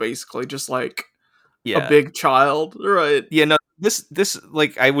Dino is basically just like a big child, right? Yeah, no, this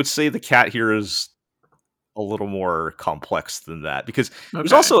like I would say the cat here is a little more complex than that, because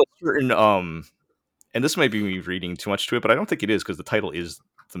there's also a certain and this might be me reading too much to it, but I don't think it is, because the title is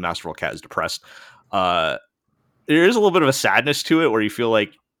The Masterful Cat is Depressed. There is a little bit of a sadness to it where you feel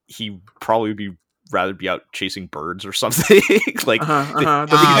like he probably rather be out chasing birds or something. Like by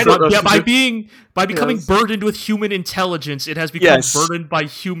becoming burdened with human intelligence, it has become burdened by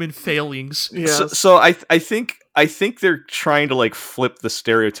human failings. Yes. So I think they're trying to like flip the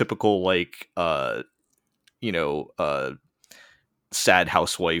stereotypical like sad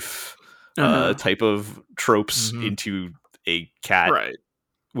housewife type of tropes into a cat, right?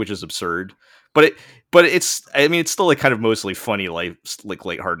 Which is absurd. But it's still like kind of mostly funny, like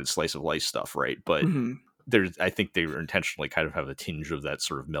lighthearted slice of life stuff, right? But I think they intentionally kind of have a tinge of that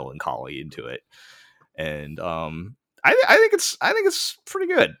sort of melancholy into it, and I think it's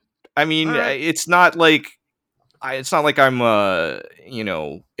pretty good. I mean, it's not like I'm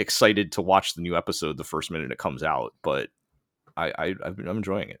excited to watch the new episode the first minute it comes out, but I'm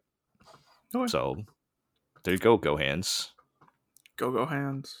enjoying it. Okay. So there you go, Go Hands. Go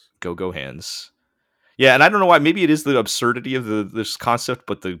Hands. Go Hands. Yeah, and I don't know why. Maybe it is the absurdity of this concept,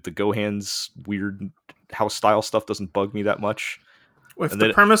 but the Go Hands weird house style stuff doesn't bug me that much. If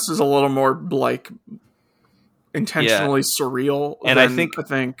the premise is a little more like intentionally surreal, and then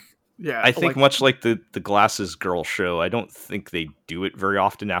I think much like the Glasses Girl show, I don't think they do it very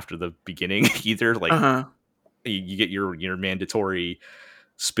often after the beginning either. Like you get your mandatory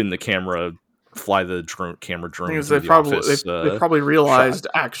spin the camera, fly the camera drone. They probably realized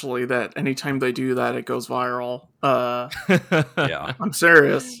actually that anytime they do that, it goes viral. Yeah, I'm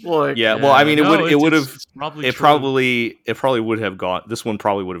serious. Like, well, I mean, it probably would have gone. This one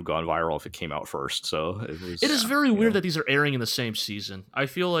probably would have gone viral if it came out first. So it is very weird that these are airing in the same season. I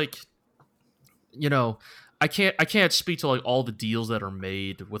feel like, I can't speak to like all the deals that are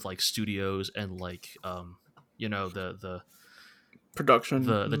made with like studios and like the production,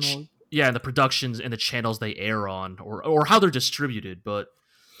 the productions and the channels they air on, or how they're distributed. But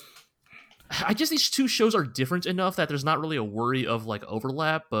I guess these two shows are different enough that there's not really a worry of like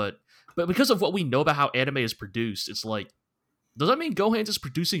overlap. But because of what we know about how anime is produced, it's like, does that mean Go Hands is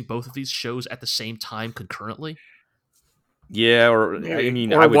producing both of these shows at the same time concurrently? Yeah, or maybe. I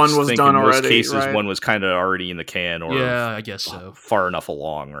mean, or I would one was think done in most already, cases right? one was kind of already in the can, or yeah, I guess so. far enough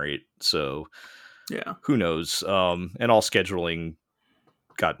along, right? So Yeah, who knows? And all scheduling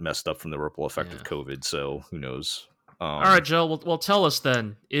got messed up from the ripple effect of Yeah. COVID, so who knows? All right, Joe. Well, tell us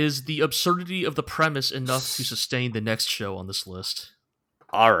then: is the absurdity of the premise enough to sustain the next show on this list?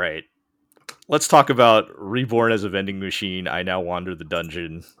 All right, let's talk about Reborn as a Vending Machine. I Now Wander the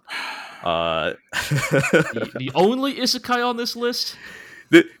Dungeon. The only isekai on this list.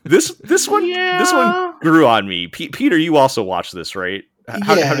 This one grew on me. Peter, you also watched this, right?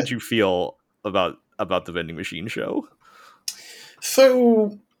 How did you feel about the vending machine show?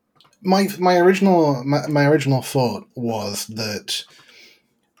 So my original thought was that.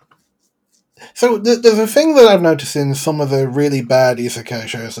 So there's a thing that I've noticed in some of the really bad isekai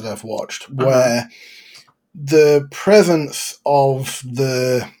shows that I've watched, where the presence of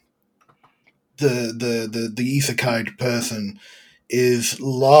the isekai person is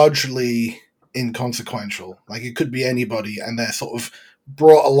largely inconsequential. Like, it could be anybody, and they're sort of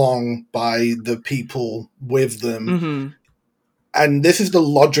brought along by the people with them. Mm-hmm. And this is the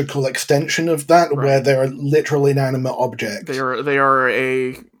logical extension of that, Right. where they're literal inanimate objects. They are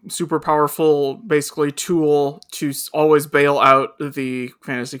a super powerful, basically, tool to always bail out the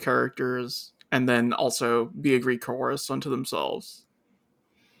fantasy characters, and then also be a Greek chorus unto themselves.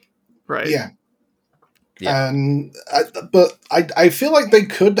 Right. Yeah. Yeah. And I feel like they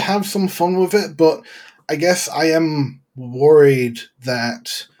could have some fun with it, but I guess I am worried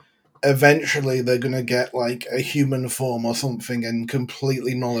that eventually they're going to get like a human form or something and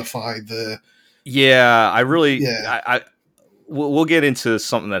completely nullify the... Yeah, I really... Yeah. We'll get into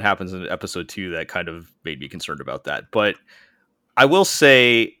something that happens in episode 2 that kind of made me concerned about that. But I will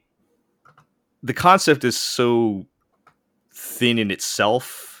say the concept is so thin in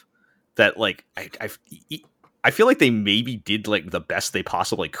itself that, like, I feel like they maybe did like the best they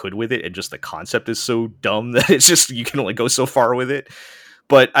possibly could with it, and just the concept is so dumb that it's just, you can only go so far with it.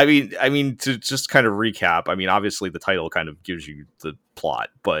 But I mean, to just kind of recap, I mean, obviously the title kind of gives you the plot,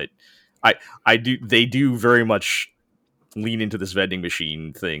 but they do very much lean into this vending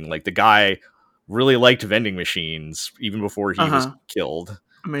machine thing. Like, the guy really liked vending machines even before he was killed.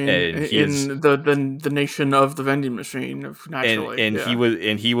 I mean, and the nation of the vending machine, naturally,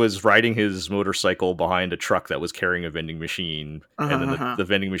 and he was riding his motorcycle behind a truck that was carrying a vending machine, and then the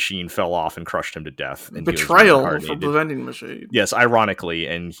vending machine fell off and crushed him to death. And betrayal from the vending machine. Yes, ironically,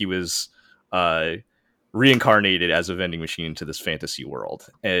 and he was reincarnated as a vending machine into this fantasy world.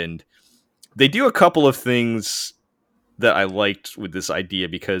 And they do a couple of things that I liked with this idea,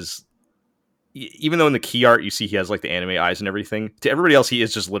 because even though in the key art you see he has like the anime eyes and everything, to everybody else he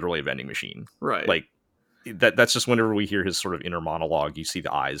is just literally a vending machine. Right. Like, that's just whenever we hear his sort of inner monologue, you see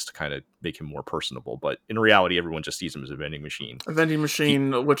the eyes to kind of make him more personable. But in reality, everyone just sees him as a vending machine. A vending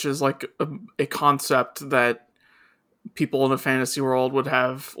machine, which is like a concept that people in a fantasy world would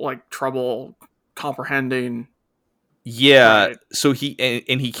have like trouble comprehending. Yeah, right. So he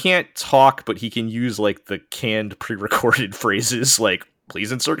can't talk, but he can use like the canned pre-recorded phrases like,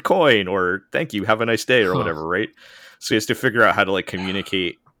 please insert coin, or thank you, have a nice day, or whatever, right? So he has to figure out how to like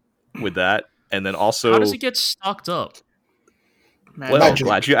communicate with that. And then also, how does he get stocked up? Well, magic.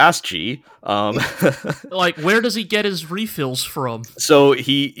 Glad you asked, G. Like, where does he get his refills from? So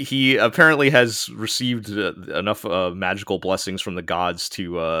he apparently has received enough magical blessings from the gods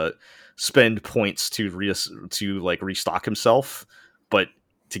to spend points to restock himself. But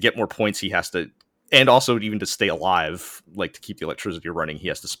to get more points, he has to, and also even to stay alive, like to keep the electricity running, he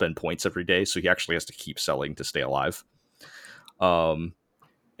has to spend points every day. So he actually has to keep selling to stay alive.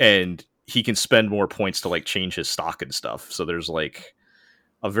 And he can spend more points to like change his stock and stuff. So there's like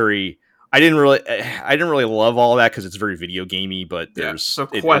a very, I didn't really love all of that because it's very video gamey, but there's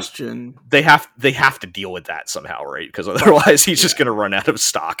question. They have to deal with that somehow, right? Because otherwise he's just going to run out of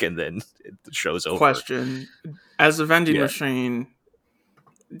stock and then the show's over. Question. As a vending machine,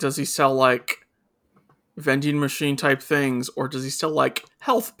 does he sell like vending machine type things, or does he sell like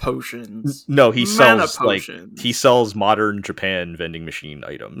health potions? No, he sells modern Japan vending machine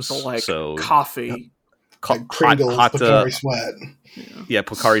items. So coffee, like Pringles, Pocari Sweat. Yeah,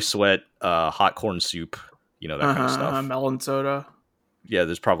 Pocari Sweat, hot corn soup, that kind of stuff. Melon soda. Yeah,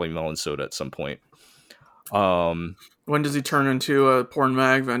 there's probably melon soda at some point. When does he turn into a porn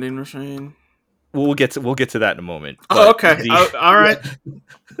mag vending machine? We'll get to that in a moment. Oh, okay. All right.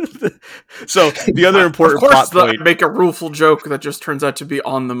 So the other important plot point. Make a rueful joke that just turns out to be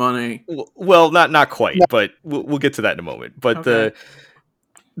on the money. Well, not quite, but we'll get to that in a moment. But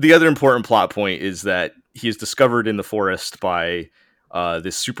the other important plot point is that he is discovered in the forest by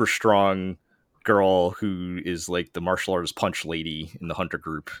this super strong girl who is like the martial artist punch lady in the hunter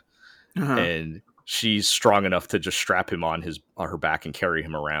group, and she's strong enough to just strap him on her back and carry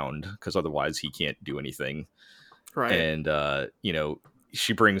him around, because otherwise he can't do anything. Right. And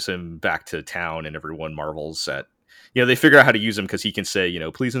she brings him back to town, and everyone marvels at, they figure out how to use him because he can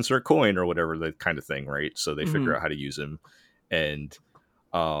say, please insert coin or whatever, that kind of thing, right? So they figure out how to use him, and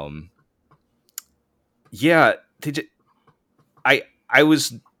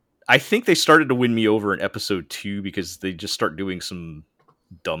I think they started to win me over in episode 2 because they just start doing some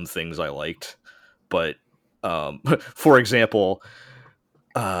dumb things I liked. But for example,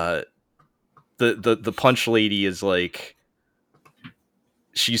 the punch lady is like,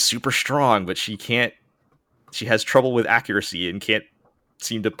 she's super strong, but she has trouble with accuracy and can't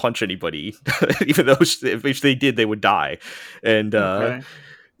seem to punch anybody, even though if they did, they would die. And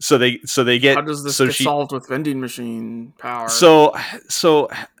so they get, how does this get solved with vending machine power? So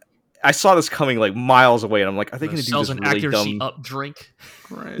I saw this coming like miles away, and I'm like, are they going to do this really accuracy dumb up drink?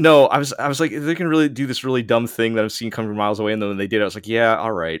 Right. No, I was like, they're going to really do this really dumb thing that I've seen coming from miles away, and then when they did, I was like, yeah,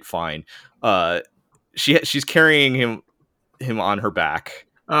 all right, fine. She's carrying him on her back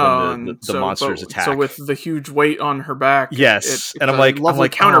when the monsters attack. So with the huge weight on her back, yes, and I'm like,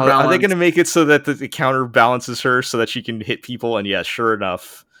 counterbalance. Are they going to make it so that the counterbalances her so that she can hit people? And yeah, sure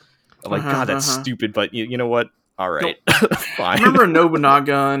enough, I'm like, God, that's stupid. But you know what? All right, fine. I remember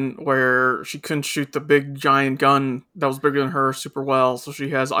Nobunaga where she couldn't shoot the big giant gun that was bigger than her super well, so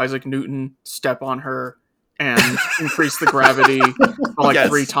she has Isaac Newton step on her and increase the gravity by like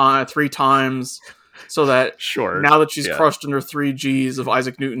three times, so that now that she's crushed under 3 Gs of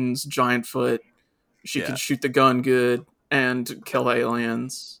Isaac Newton's giant foot, she can shoot the gun good and kill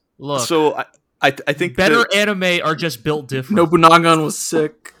aliens. Look, so I think better anime are just built different. Nobunaga was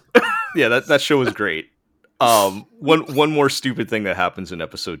sick. Yeah, that show was great. One more stupid thing that happens in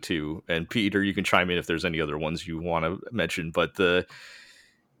episode 2, and Peter, you can chime in if there's any other ones you want to mention. But the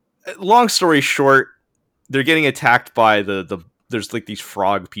long story short, they're getting attacked by there's like these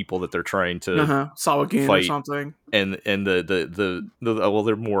frog people that they're trying to Sawagin fight, or something, and the well,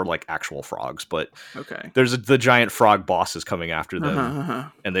 they're more like actual frogs, but there's the giant frog boss is coming after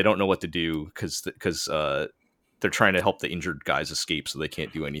them, and they don't know what to do because they're trying to help the injured guys escape, so they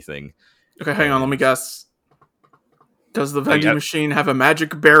can't do anything. Okay, hang on, let me guess. Does the vending machine have a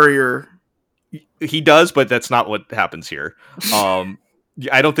magic barrier? He does, but that's not what happens here.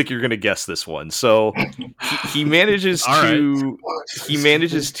 I don't think you're going to guess this one. So he manages to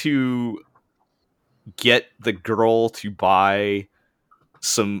get the girl to buy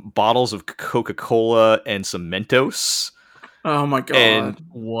some bottles of Coca-Cola and some Mentos. Oh my god! And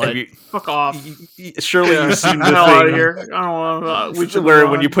what? Fuck off! Surely you've seen the thing out of here. I don't want to. Where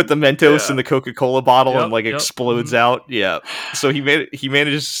when you put the Mentos in the Coca-Cola bottle and explodes out. Yeah. So he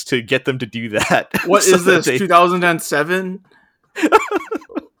manages to get them to do that. What is this? 2007.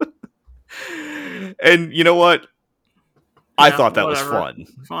 And you know what? I thought that was fun.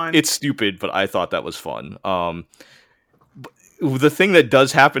 Fine. It's stupid, but I thought that was fun. The thing that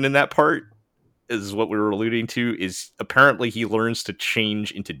does happen in that part is what we were alluding to, is apparently he learns to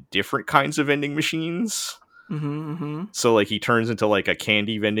change into different kinds of vending machines. So like he turns into like a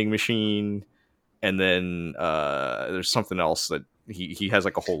candy vending machine, and then there's something else that he has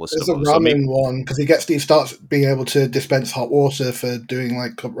like a whole list of them. There's a ramen one, because he starts being able to dispense hot water for doing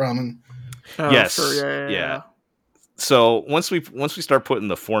like cup ramen. Yes. Sure, yeah. So once we start putting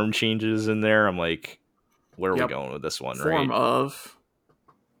the form changes in there, I'm like, where are we going with this one? Form of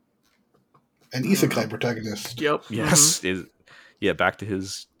an isekai protagonist. Yep. Yes. Back to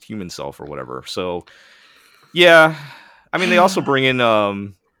his human self or whatever. So yeah, I mean, they also bring in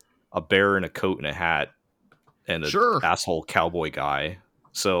a bear in a coat and a hat and an asshole cowboy guy.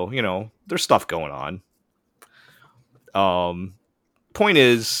 So, there's stuff going on. Point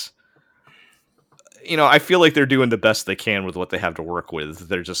is, I feel like they're doing the best they can with what they have to work with.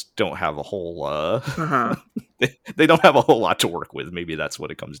 They just don't have a whole they don't have a whole lot to work with. Maybe that's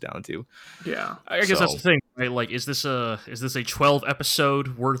what it comes down to. Yeah. I guess that's the thing, right? Like, is this a 12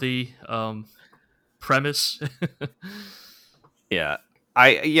 episode worthy premise? Yeah.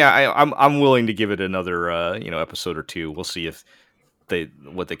 I'm willing to give it another episode or two. We'll see if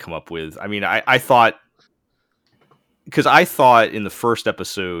what they come up with. I mean, I thought in the first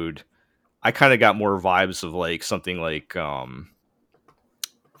episode I kind of got more vibes of like something like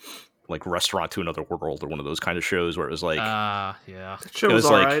Restaurant to Another World or one of those kind of shows where it was like it was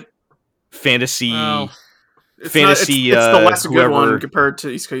like right. fantasy. Well, it's the less good one compared to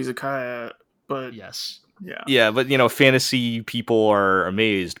Izakaya, but yes. Yeah, but fantasy people are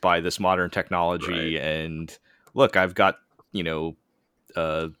amazed by this modern technology, and look, I've got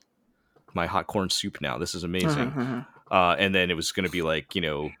my hot corn soup now. This is amazing. And then it was going to be like,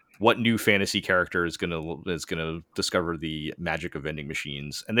 what new fantasy character is gonna discover the magic of vending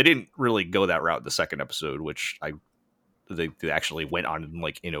machines? And they didn't really go that route in the second episode, which they actually went on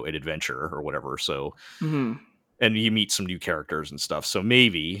like an adventure or whatever. So, and you meet some new characters and stuff. So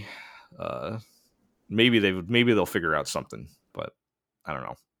maybe they'll figure out something, but I don't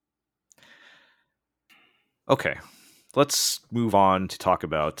know. Okay, let's move on to talk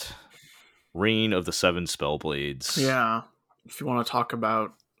about Reign of the Seven Spellblades. Yeah, if you want to talk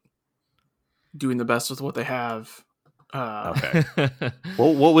about doing the best with what they have. Okay.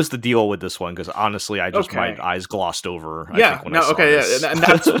 Well, what was the deal with this one? Because honestly, my eyes glossed over. Yeah. And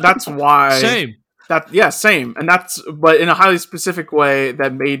that's why. Same. Same. And but in a highly specific way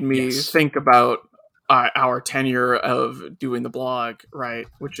that made me think about our tenure of doing the blog, right?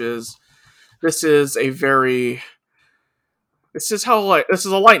 Which is, this is a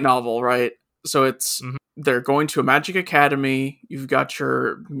light novel, right? So it's they're going to a magic academy. You've got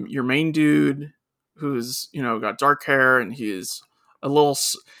your main dude who's got dark hair, and he's a little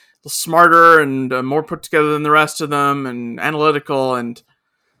smarter and more put together than the rest of them, and analytical, and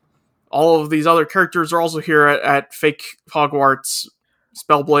all of these other characters are also here at fake Hogwarts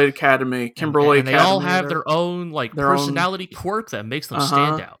Spellblade Academy, Kimberly and they Academy. all have their own personality quirk that makes them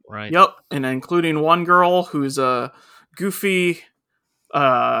stand out, right? Yep, and including one girl who's a goofy,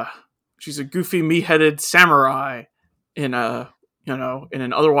 she's a goofy meat-headed samurai in an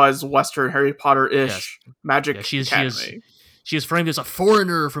otherwise Western Harry Potter-ish magic academy. She is framed as a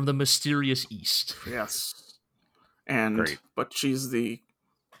foreigner from the mysterious East. Yes, but she's the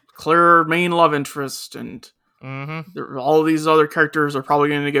clear main love interest, and all of these other characters are probably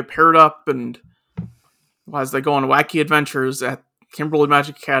going to get paired up, and as they go on wacky adventures at Kimberly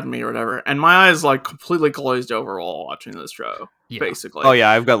Magic Academy or whatever. And my eyes completely glazed over while watching this show. Yeah. Basically. Oh yeah,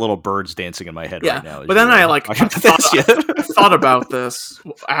 I've got little birds dancing in my head right now. But then I thought about this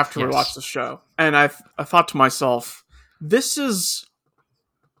after we watched the show, and I thought to myself, this is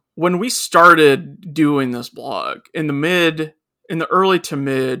when we started doing this blog in the early to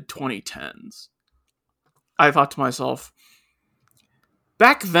mid 2010s. I thought to myself,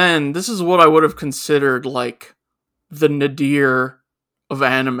 back then, this is what I would have considered the nadir of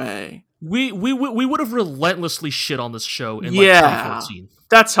anime. We would have relentlessly shit on this show in 2014.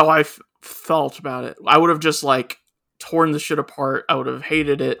 That's how I felt about it. I would have just torn the shit apart. I would have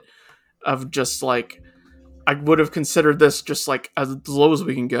hated it. Of just I would have considered this just as low as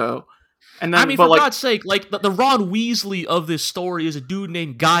we can go. And then, for God's sake, the Ron Weasley of this story is a dude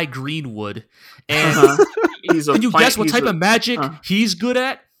named Guy Greenwood, and can you guess what type of magic he's good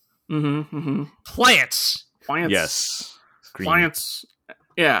at? Plants. Yes. Green. Plants.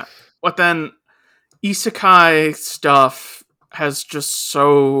 Yeah. But then isekai stuff has just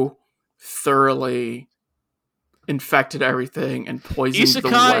so thoroughly infected everything and poisoned the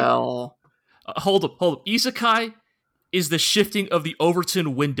well. Hold up. Isekai is the shifting of the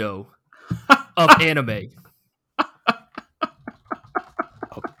Overton window of anime.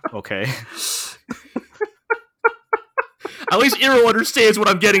 Okay. At least Iro understands what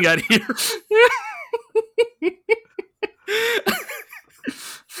I'm getting at here.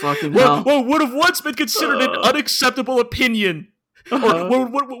 Fucking hell. What would have once been considered an unacceptable opinion, or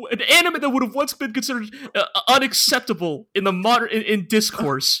an anime that would have once been considered unacceptable in the modern in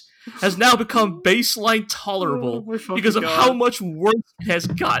discourse, has now become baseline tolerable because of how much worse it has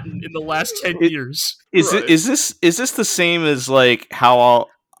gotten in the last 10 years. Is this the same as how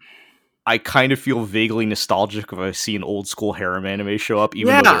I kind of feel vaguely nostalgic if I see an old school harem anime show up,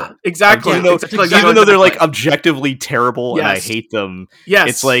 even though exactly. Even though they're objectively terrible and I hate them.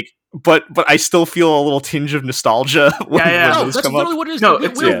 Yes. It's but I still feel a little tinge of nostalgia when those that's come really up. what it is. No,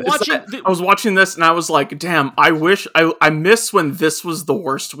 I was watching this and I was like, damn, I wish I miss when this was the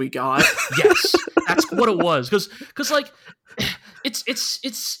worst we got. Yes, that's what it was. Because it's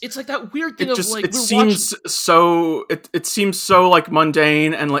that weird thing it seems so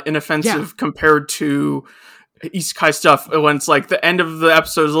mundane and inoffensive compared to isekai stuff, when it's the end of the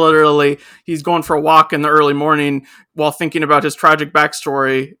episode is literally he's going for a walk in the early morning while thinking about his tragic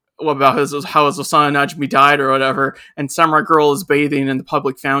backstory about how his son Najmi died or whatever, and Samurai Girl is bathing in the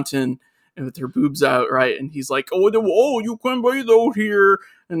public fountain and with her boobs out, right? And he's like, oh, you can bathe out here,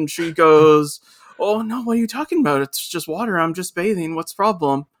 and she goes, oh no, what are you talking about? It's just water. I'm just bathing. What's the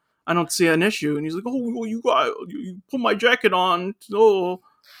problem? I don't see an issue. And he's like, oh, you put my jacket on. Oh.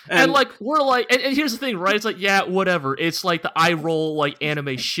 And we're and here's the thing, right? It's whatever. It's the eye roll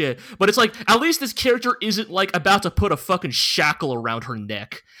anime shit. But it's at least this character isn't about to put a fucking shackle around her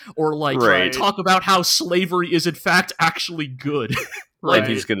neck or talk about how slavery is in fact actually good. Right.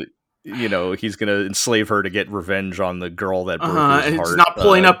 He's gonna he's gonna enslave her to get revenge on the girl that broke his heart. He's not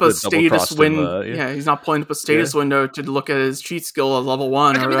pulling up a status window. He's not pulling up a status window to look at his cheat skill at level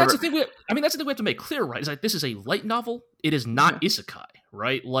 1. That's the thing. That's the thing we have to make clear, right? Is like this is a light novel. It is not isekai,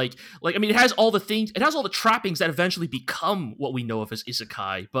 right? Like it has all the things. It has all the trappings that eventually become what we know of as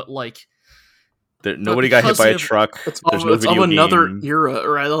isekai. But like, nobody got hit by a truck. There's no video game. Another era,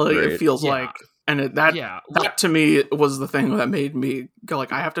 right? Like, it feels like. And that to me was the thing that made me go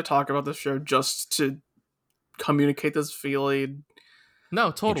like, I have to talk about this show just to communicate this feeling.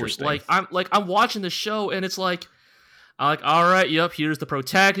 No, totally. I'm watching the show and it's like, all right, yep, here's the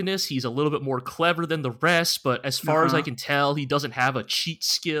protagonist. He's a little bit more clever than the rest, but as far as I can tell, he doesn't have a cheat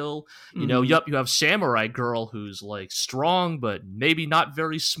skill. You have Samurai Girl who's like strong, but maybe not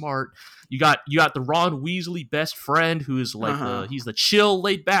very smart. You got the Ron Weasley best friend who's like he's the chill,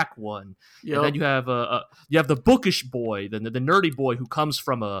 laid back one. Yep. And then you have the bookish boy, the nerdy boy who comes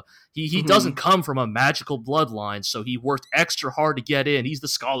from he doesn't come from a magical bloodline, so he worked extra hard to get in. He's the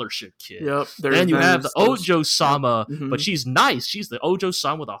scholarship kid. Yep. Then you have the Ojo-sama, but she's nice. She's the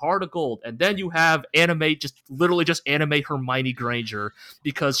Ojo-sama with a heart of gold. And then you have anime Hermione Granger,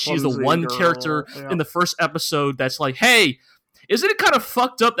 because she's the one character in the first episode that's like, hey, isn't it kind of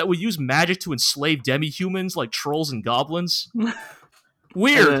fucked up that we use magic to enslave demi-humans like trolls and goblins?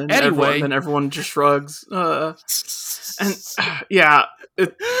 Weird. Anyway. Then everyone just shrugs. I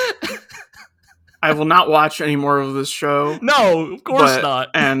will not watch any more of this show. No, of course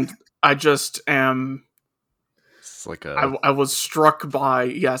not. And I just am... It's like I was struck by,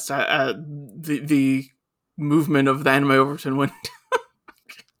 the movement of the anime Overton Wind.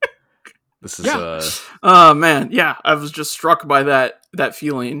 This is oh man, I was just struck by that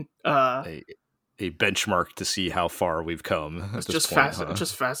feeling. A benchmark to see how far we've come. It's just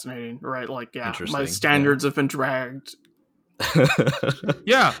fascinating, right? Like, my standards have been dragged.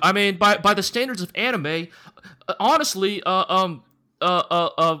 I mean, by the standards of anime, honestly, fucking God,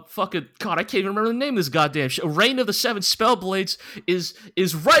 I can't even remember the name of this goddamn show. Reign of the Seven Spellblades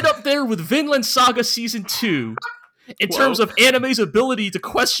is right up there with Vinland Saga Season 2. In terms of anime's ability to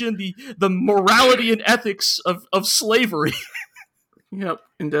question the morality and ethics of slavery. Yep,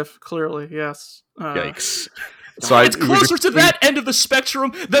 clearly, yes. Yikes. So it's closer to that end of the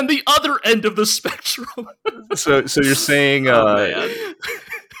spectrum than the other end of the spectrum. So you're saying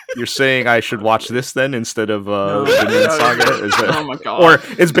you're saying I should watch this then instead of Vinland Saga? Is that, oh my God. Or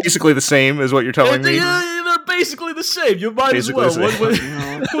it's basically the same is what you're telling me? They're basically the same. You might as well. What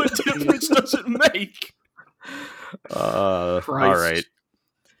difference does it make? All right.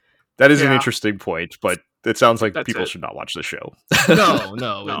 That is an interesting point, but it sounds like people should not watch the show. No.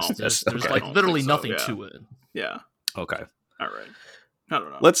 There's like literally nothing to it. Yeah. Okay. All right. I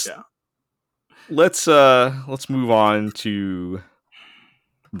don't know. Let's move on to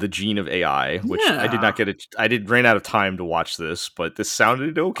the Gene of AI, which I did not get it. Ran out of time to watch this, but this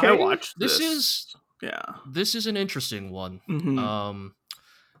sounded okay. I watched this. This is an interesting one. Mm-hmm.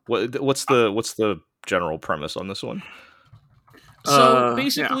 What's the general premise on this one? So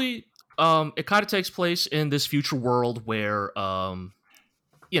basically, it kind of takes place in this future world where,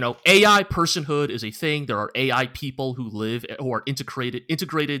 AI personhood is a thing. There are AI people who are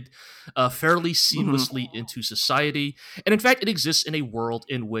integrated fairly seamlessly into society. And in fact, it exists in a world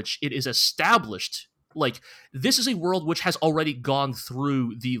in which it is established. Like, this is a world which has already gone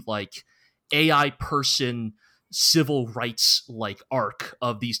through the, like, AI person civil rights like arc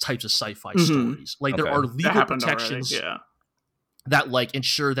of these types of sci-fi stories. Like, there are legal protections that like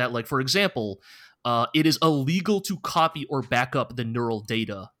ensure that, like, for example, it is illegal to copy or back up the neural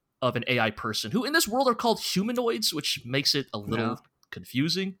data of an AI person, who in this world are called humanoids, which makes it a little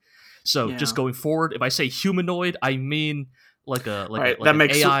confusing. So just going forward, if I say humanoid, I mean like that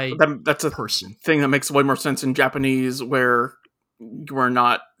makes AI that's a person thing that makes way more sense in Japanese, where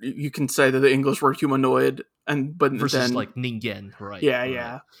you can say that the English word humanoid but versus then, like ningen, right?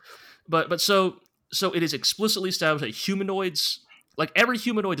 Yeah. But so it is explicitly established that humanoids, like every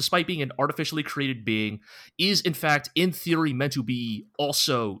humanoid, despite being an artificially created being, is in fact, in theory, meant to be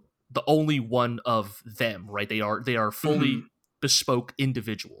also the only one of them, right? They are fully bespoke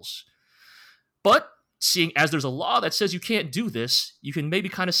individuals. But seeing as there's a law that says you can't do this, you can maybe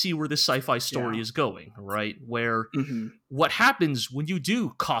kind of see where this sci-fi story is going, right? Where what happens when you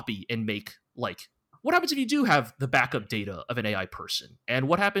do copy and make, like, what happens if you do have the backup data of an AI person? And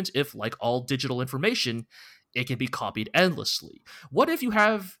what happens if, like all digital information, it can be copied endlessly? What if you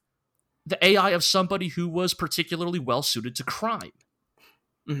have the AI of somebody who was particularly well suited to crime?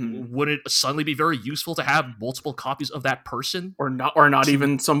 Would it suddenly be very useful to have multiple copies of that person? Or not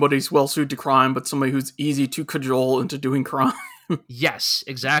even somebody's well suited to crime, but somebody who's easy to cajole into doing crime. Yes,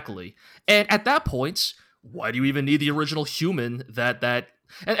 exactly. And at that point, why do you even need the original human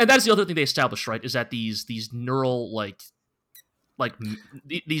and that's the other thing they established, right? Is that these neural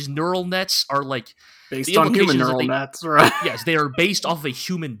these neural nets are like based on human neural nets, right? Yes, they are based off of a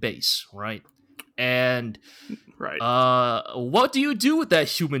human base, right? And what do you do with that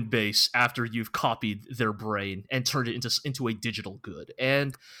human base after you've copied their brain and turned it into a digital good?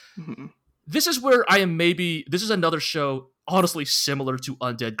 And this is where this is another show, honestly, similar to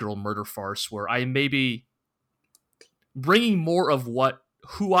Undead Girl Murder Farce, where I am maybe bringing more of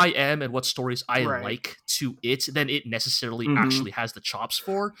who I am and what stories I like to it than it necessarily actually has the chops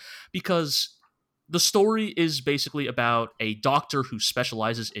for, because the story is basically about a doctor who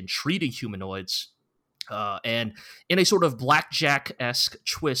specializes in treating humanoids, and in a sort of blackjack-esque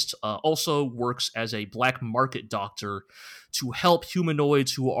twist, also works as a black market doctor to help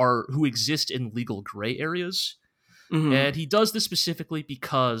humanoids who exist in legal gray areas. And he does this specifically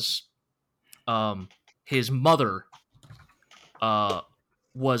because his mother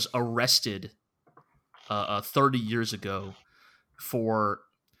was arrested 30 years ago for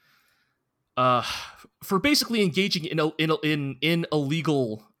basically engaging in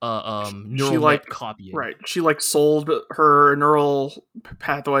illegal neural net copying. Right. She sold her neural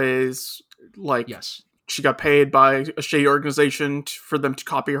pathways. Yes. She got paid by a shady organization for them to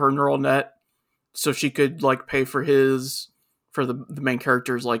copy her neural net, so she could pay for the main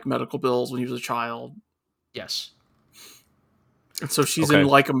character's medical bills when he was a child. Yes. And so she's in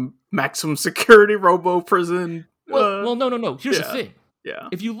a maximum security robo prison. Well, no. Here's the thing. Yeah.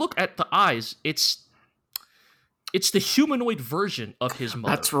 If you look at the eyes, it's the humanoid version of his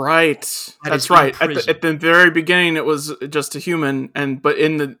mother. That's right. That's right. At the very beginning, it was just a human, but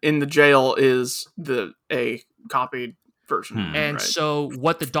in the jail is a copied version. And so,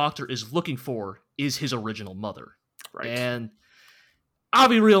 what the doctor is looking for is his original mother. Right. And I'll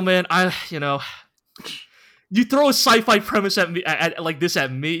be real, man. You throw a sci-fi premise at me like this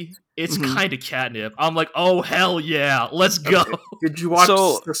at me, it's kind of catnip. I'm like, oh hell yeah, let's go. Okay. Did you watch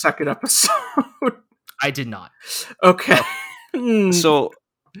the second episode? I did not. Okay. So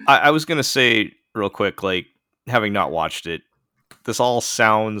I was gonna say real quick, having not watched it, this all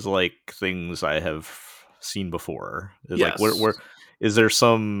sounds like things I have seen before. Yes. Where is there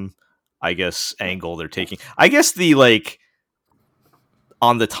some, I guess, angle they're taking? I guess the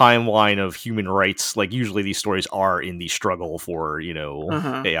on the timeline of human rights, usually these stories are in the struggle for,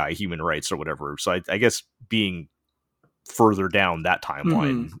 AI human rights or whatever. So I guess being further down that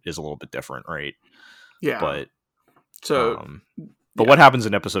timeline is a little bit different, right? Yeah. But so what happens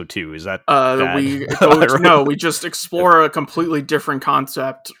in episode 2? Is that we just explore a completely different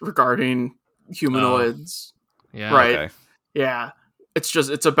concept regarding humanoids. Yeah. Right. Okay. Yeah. It's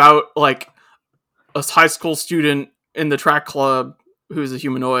about a high school student in the track club who's a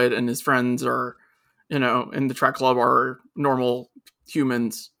humanoid, and his friends are, in the track club are normal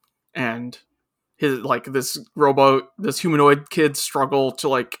humans, and his this humanoid kid struggle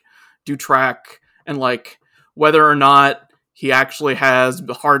to do track, and whether or not he actually has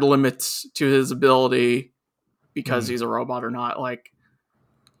hard limits to his ability because he's a robot or not,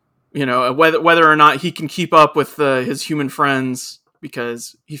 whether or not he can keep up with his human friends,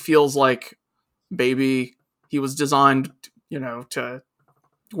 because he feels like maybe he was designed to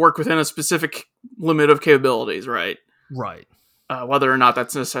work within a specific limit of capabilities, right? Right. Whether or not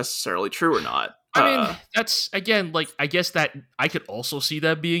that's necessarily true or not. I mean, that's, again, I guess that I could also see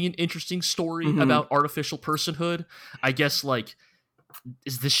that being an interesting story about artificial personhood. I guess,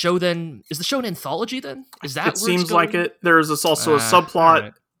 is the show an anthology then? Is that it seems like it? There's also a subplot.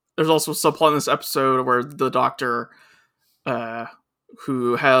 Right. There's also a subplot in this episode where the doctor,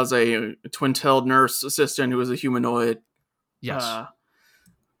 who has a twin-tailed nurse assistant who is a humanoid. Yes.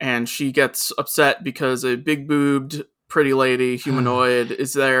 And she gets upset because a big-boobed, pretty lady humanoid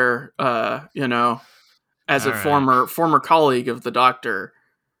is there, as a former colleague of the doctor.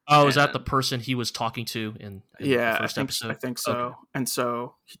 Oh, is that the person he was talking to in the first episode? I think so. Okay. And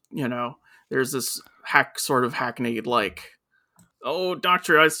so, there's this sort of hackneyed, oh,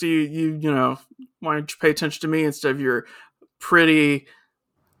 doctor, I see you, why don't you pay attention to me instead of your pretty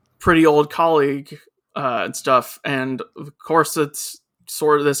old colleague and stuff. And of course, it's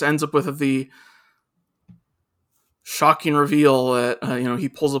sort of, this ends up with the shocking reveal that he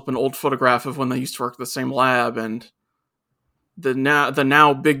pulls up an old photograph of when they used to work at the same lab, and the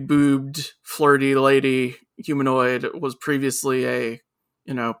now big boobed flirty lady humanoid was previously a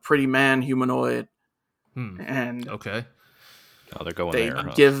pretty man humanoid. And okay, they're going they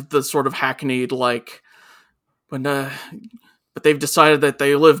there. Give the sort of hackneyed but they've decided that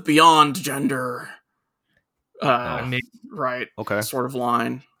they live beyond gender. right? Okay, sort of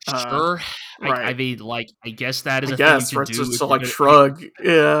line. Sure. Right. I mean, like, I guess that is I a guess, thing you can do. Just to like shrug.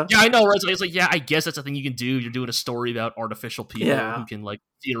 Yeah. Yeah, I know, right? So it's like, yeah, I guess that's a thing you can do. You're doing a story about artificial people who can like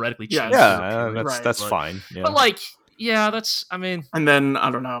theoretically change. That's fine. Yeah. But like, yeah, that's. I mean, and then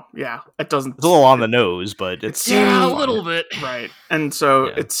I don't know. Yeah, it doesn't. It's a little on the nose, but it's a little bit, right? And so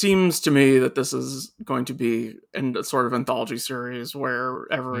it seems to me that this is going to be a sort of anthology series where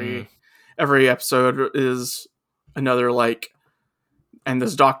every episode is another like, and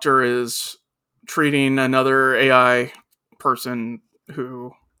this doctor is treating another AI person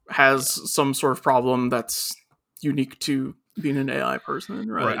who has some sort of problem that's unique to being an AI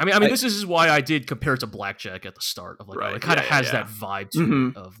person, right? I mean, this is why I did compare it to Blackjack at the start of like, it kind of has that vibe to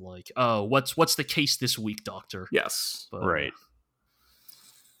it of like, oh, what's the case this week, Doctor? Yes, but, right.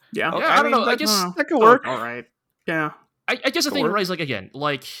 Yeah, I don't know. I guess that could work. All right. Yeah. I guess the thing, right, is like, again,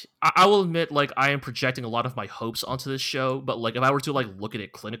 like I will admit, like I am projecting a lot of my hopes onto this show, but like if I were to like look at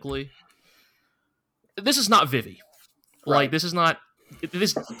it clinically, this is not Vivi. Like this is not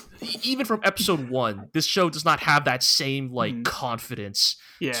this. Even from episode 1, this show does not have that same like confidence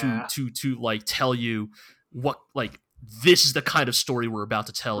to like tell you what like this is the kind of story we're about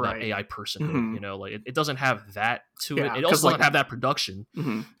to tell about AI personhood. You know, like it doesn't have that to it. It also doesn't have that production.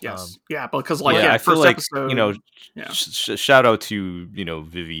 Yes, because like I feel like episode, you know, shout out to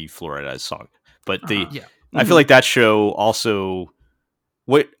Vivi Florida's song, but I feel like that show also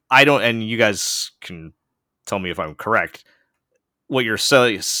and you guys can tell me if I'm correct. What you're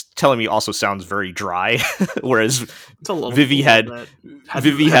telling me also sounds very dry, whereas Vivi has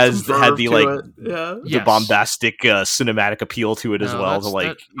had the like the bombastic cinematic appeal to it as well, to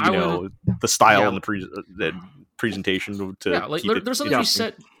like the style and the presentation. There's something to be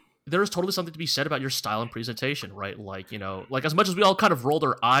said. There is totally something to be said about your style and presentation, right? Like like as much as we all kind of rolled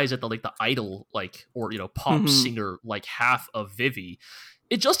our eyes at the like the idol like or pop singer like half of Vivi,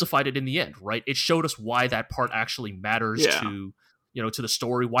 it justified it in the end, right? It showed us why that part actually matters to to the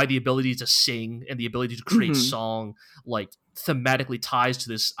story, why the ability to sing and the ability to create song like thematically ties to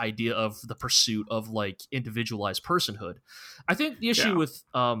this idea of the pursuit of like individualized personhood. I think the issue with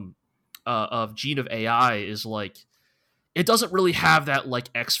of Gene of AI is like it doesn't really have that like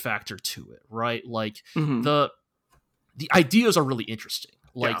X factor to it, right? Like the ideas are really interesting.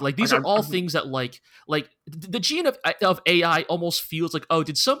 Like these are all things that like the Gene of AI almost feels like, oh,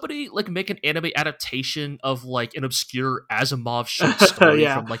 did somebody like make an anime adaptation of like an obscure Asimov short story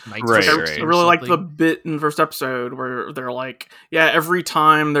from like 1960? I really like the bit in the first episode where they're like, every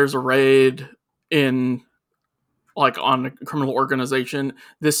time there's a raid in like on a criminal organization,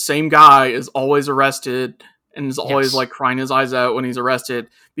 this same guy is always arrested and is always like crying his eyes out when he's arrested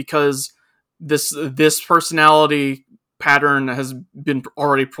because this personality pattern has been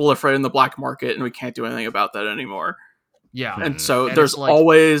already proliferated in the black market and we can't do anything about that anymore. And so there's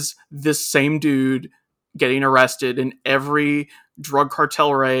always this same dude getting arrested in every drug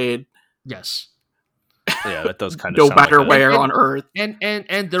cartel raid. That does kind of no matter where on earth. And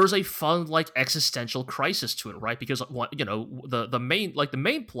there's a fun like existential crisis to it, right? Because the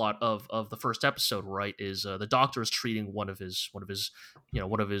main plot of the first episode, right, is the doctor is treating one of his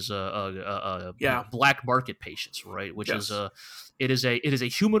black market patients, right? Which is it is a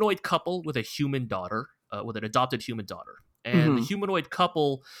humanoid couple with a human daughter, with an adopted human daughter, and the humanoid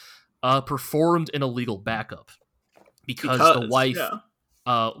couple performed an illegal backup because the wife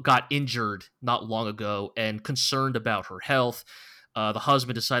got injured not long ago and concerned about her health. The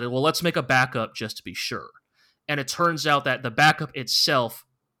husband decided, well, let's make a backup just to be sure. And it turns out that the backup itself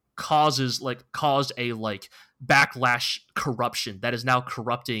caused a like backlash corruption that is now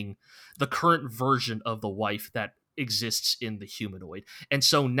corrupting the current version of the wife that exists in the humanoid. And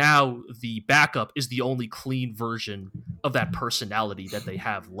so now the backup is the only clean version of that personality that they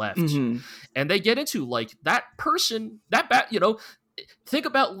have left. And they get into like that person, think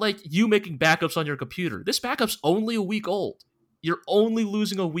about like you making backups on your computer. This backup's only a week old. You're only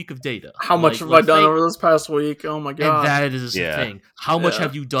losing a week of data. How much have I done over this past week? Oh my god. And that is the thing. How much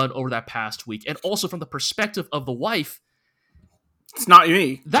have you done over that past week? And also from the perspective of the wife, it's not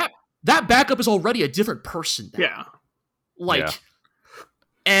me. That backup is already a different person now.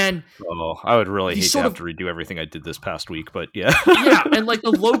 And I would really hate to have to redo everything I did this past week, but and like the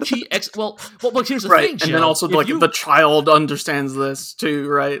low key well, here's the thing, Joe. And then also like the child understands this too,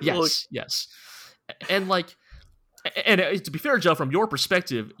 right? Yes, and like, and to be fair, Joe, from your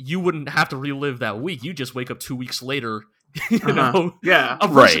perspective, you wouldn't have to relive that week. You just wake up 2 weeks later,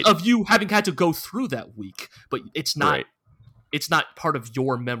 of you having had to go through that week, but it's not. Right. It's not part of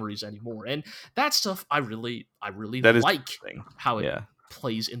your memories anymore, and that stuff I really like how it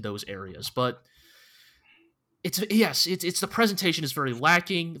plays in those areas. But it's the presentation is very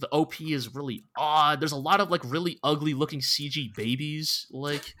lacking. The OP is really odd. There's a lot of like really ugly looking CG babies.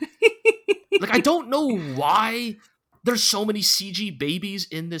 Like I don't know why there's so many CG babies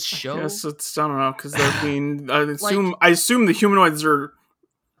in this show. Yes, I don't know, because they're being. I assume the humanoids are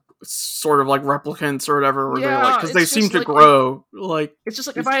sort of like replicants or whatever, because they seem to grow. It's just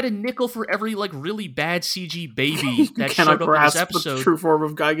like if I had a nickel for every like really bad CG baby that showed up in this episode, the true form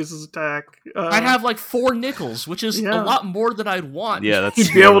of Gygas's attack. I'd have like 4 nickels, which is a lot more than I'd want. Yeah, that's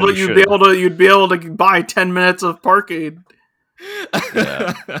you'd be able to buy 10 minutes of Parkade.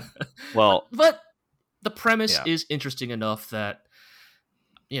 Yeah. Well, but the premise is interesting enough that,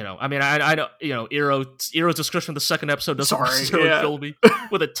 I mean, I know, Eero's description of the second episode doesn't necessarily fill me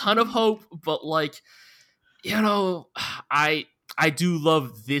with a ton of hope, but like, I do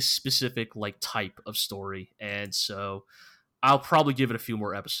love this specific like type of story, and so I'll probably give it a few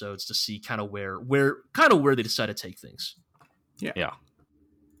more episodes to see kind of where they decide to take things. Yeah.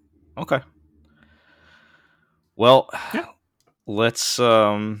 Okay. Well, let's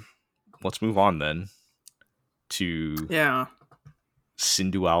move on then to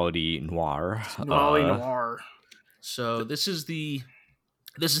Synduality Noir. Noir. So this is the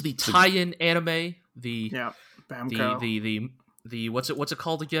tie-in anime. Bamco. The what's it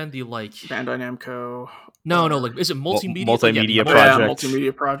called again? The like Bandai Namco. No, like is it multimedia? Multimedia project.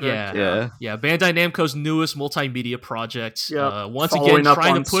 Multimedia project. Yeah. Bandai Namco's newest multimedia project. Once Following again,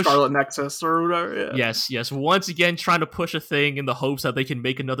 trying to push Scarlet Nexus or whatever. Yeah. Yes. Once again, trying to push a thing in the hopes that they can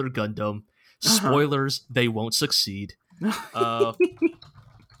make another Gundam. Spoilers: they won't succeed.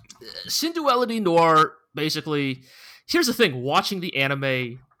 Synduality Noir. Basically, here's the thing: watching the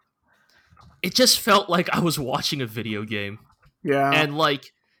anime, it just felt like I was watching a video game. Yeah. And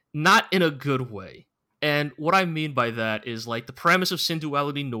like not in a good way. And what I mean by that is like the premise of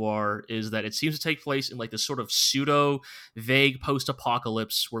Synduality Noir is that it seems to take place in like this sort of pseudo vague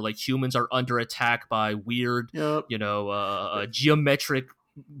post-apocalypse where like humans are under attack by weird, geometric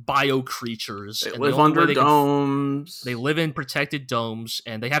bio creatures. They live under domes. They live in protected domes,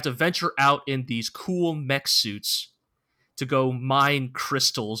 and they have to venture out in these cool mech suits to go mine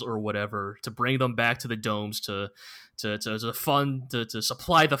crystals or whatever to bring them back to the domes to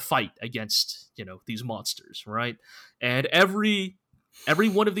supply the fight against these monsters, right? And every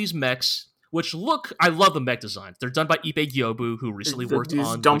one of these mechs, which I love the mech designs. They're done by Ippei Gyobu, who recently worked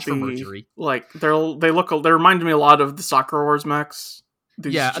on Witch for Mercury. Like they remind me a lot of the Sakura Wars mechs.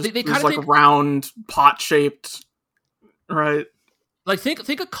 They kind of like round pot shaped, right? Like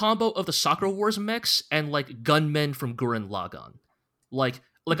think a combo of the Sakura Wars mechs and like gunmen from Gurren Lagann, like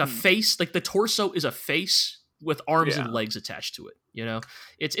a face, like the torso is a face with arms and legs attached to it.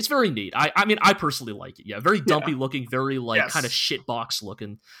 It's very neat. I mean, I personally like it. Yeah, very dumpy looking, very like kind of shitbox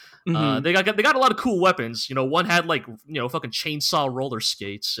looking. They got a lot of cool weapons. One had like fucking chainsaw roller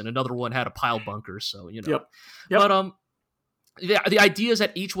skates, and another one had a pile bunker. So Yep. But the idea is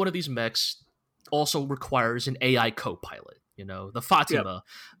that each one of these mechs also requires an AI co-pilot. The Fatima,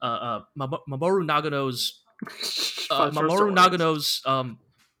 Mamoru Nagano's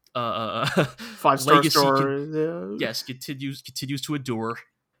five-star legacy story. Yes, continues to endure.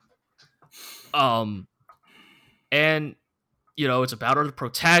 And it's about our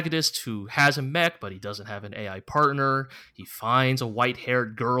protagonist who has a mech, but he doesn't have an AI partner. He finds a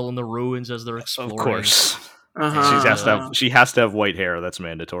white-haired girl in the ruins as they're exploring. Of course. She has to have white hair. That's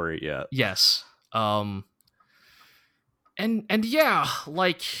mandatory. Yeah. Yes. And yeah,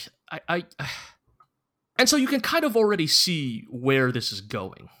 like I and so you can kind of already see where this is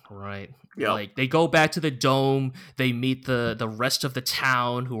going, right? Yeah. Like they go back to the dome, they meet the rest of the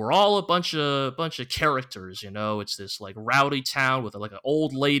town, who are all a bunch of characters. It's this like rowdy town with like an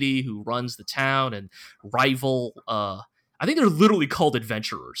old lady who runs the town and rival. I think they're literally called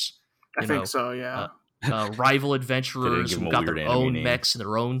adventurers. I think so. Yeah. Rival adventurers who got their own mechs and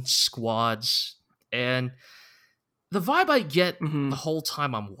their own squads, and the vibe I get the whole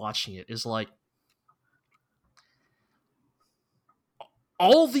time I'm watching it is like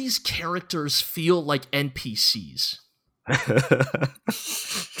all these characters feel like NPCs.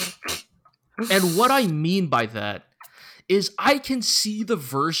 And what I mean by that is I can see the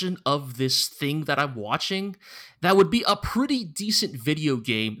version of this thing that I'm watching that would be a pretty decent video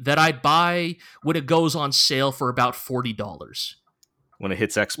game that I'd buy when it goes on sale for about $40. When it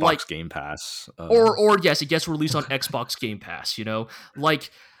hits Xbox Game Pass. Or yes, it gets released on Xbox Game Pass, Like,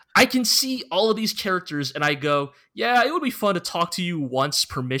 I can see all of these characters and I go, yeah, it would be fun to talk to you once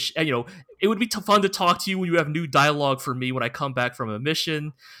per mission. You know, it would be fun to talk to you when you have new dialogue for me when I come back from a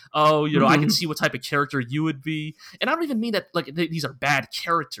mission. Oh, you know, I can see what type of character you would be. And I don't even mean that like these are bad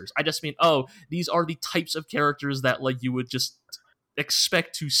characters. I just mean, oh, these are the types of characters that like you would just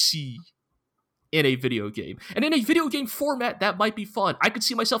expect to see in a video game. And in a video game format, that might be fun. I could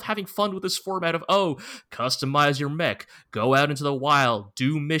see myself having fun with this format of, oh, customize your mech, go out into the wild,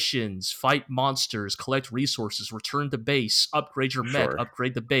 do missions, fight monsters, collect resources, return to base, upgrade your mech,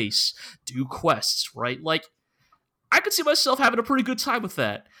 upgrade the base, do quests, right? Like, I could see myself having a pretty good time with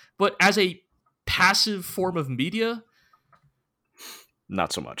that. But as a passive form of media,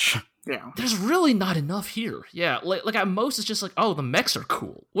 not so much. Yeah, there's really not enough here. Yeah, like at most it's just like, oh, the mechs are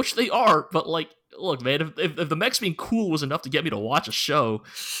cool, which they are. But like, look, man, if the mechs being cool was enough to get me to watch a show,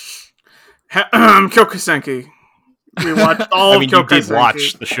 Kyokusenki. We watched all. of Kyokusenki. You did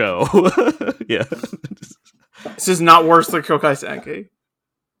watch the show. Yeah, this is not worse than Kyokusenki.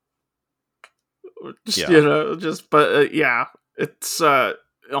 Yeah, it's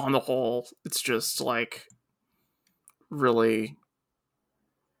on the whole, it's just like really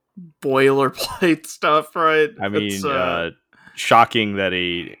boilerplate stuff, right? I mean, shocking that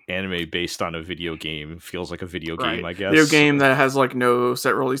a anime based on a video game feels like a video game, I guess. Video game that has like no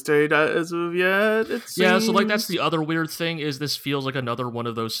set release date as of yet. Yeah, so like that's the other weird thing is this feels like another one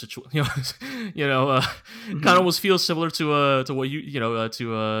of those situations. Kind of almost feels similar to what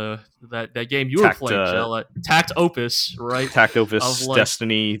that game you were playing, Jell, Tact Opus, right? Tact Opus, like,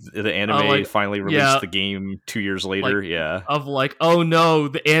 Destiny, the anime finally released the game 2 years later. Of like, oh no,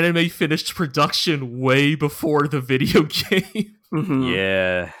 the anime finished production way before the video game. Mm-hmm.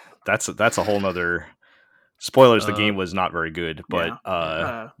 Yeah, that's a whole nother. Spoilers: the game was not very good, but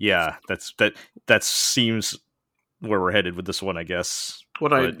that seems where we're headed with this one, I guess.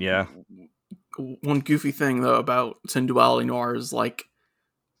 One goofy thing though about Sin Duality Noir is like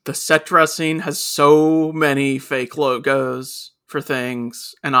the set dressing has so many fake logos for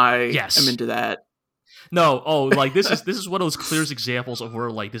things, and I am into that. No, like this is one of those clearest examples of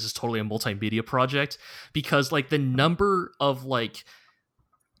where like this is totally a multimedia project, because like the number of like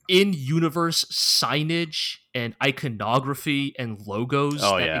in-universe signage and iconography and logos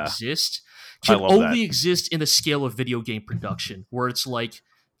exist can only exist in the scale of video game production, where it's like,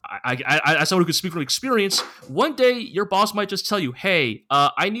 I someone who could speak from experience, one day your boss might just tell you, hey,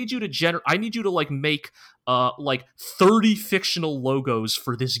 I need you to like make like 30 fictional logos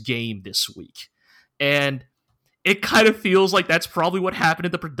for this game this week. And it kind of feels like that's probably what happened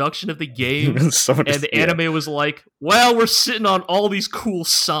in the production of the game. And the anime was like, well, we're sitting on all these cool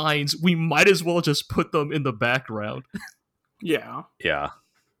signs, we might as well just put them in the background. Yeah.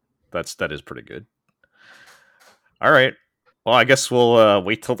 That is pretty good. All right. Well, I guess we'll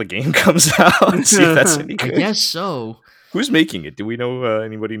wait till the game comes out and see if that's any good. I guess so. Who's making it? Do we know?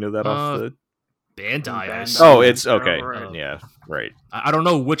 Anybody know that off the Bandai? Oh, it's okay. Yeah, right. I don't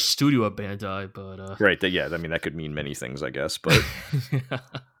know which studio at Bandai, but right. I mean, that could mean many things, I guess. But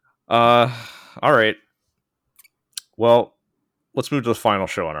all right. Well, let's move to the final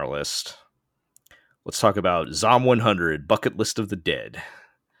show on our list. Let's talk about Zom 100: Bucket List of the Dead.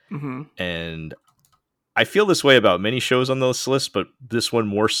 Mm-hmm. And I feel this way about many shows on this list, but this one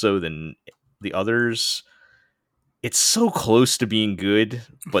more so than the others. It's so close to being good,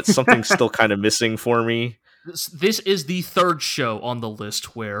 but something's still kind of missing for me. This is the third show on the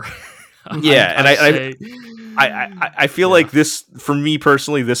list where I feel like this, for me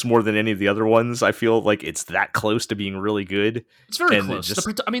personally, this more than any of the other ones, I feel like it's that close to being really good. It's very close.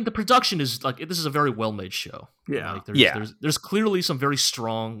 The production is like, this is a very well-made show. Yeah. Like, there's clearly some very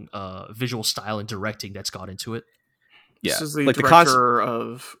strong visual style and directing that's got into it. Yeah. This is the director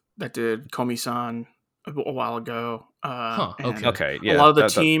of that did Komi-san a while ago. Okay. Yeah. A lot of the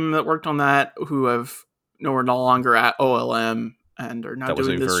team that worked on that who are no longer at OLM and are now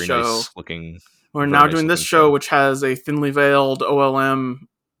doing this show. Nice looking. We're now doing this show, which has a thinly veiled OLM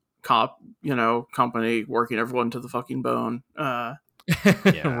company working everyone to the fucking bone. Yeah,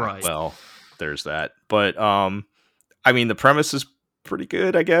 right. Well, there's that. But I mean, the premise is pretty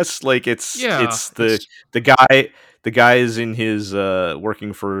good, I guess. Like it's the guy is in his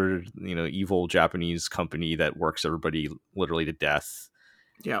working for evil Japanese company that works everybody literally to death.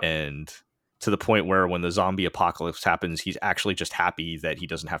 Yeah, and to the point where when the zombie apocalypse happens, he's actually just happy that he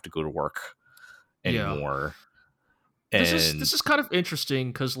doesn't have to go to work anymore. Yeah. This is kind of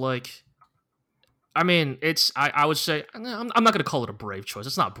interesting because, like, I mean, it's I would say I'm not going to call it a brave choice.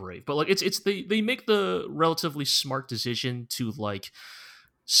 It's not brave, but like it's they make the relatively smart decision to like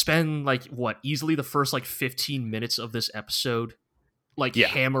spend like easily the first like 15 minutes of this episode like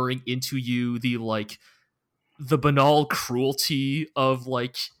hammering into you the banal cruelty of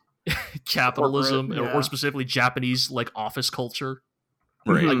like capitalism or specifically Japanese like office culture,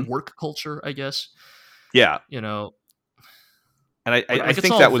 right? Like work culture, I guess. Yeah, and I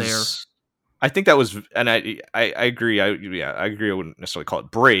think that was there. I think that was, and I agree. I agree. I wouldn't necessarily call it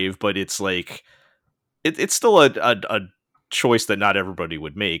brave, but it's like it's still a choice that not everybody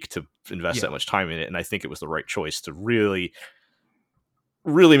would make to invest that much time in it. And I think it was the right choice to really,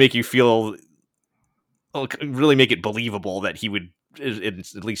 really make you feel, really make it believable that he would,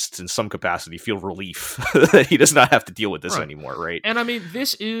 at least in some capacity, feel relief that he does not have to deal with this anymore, right? And I mean,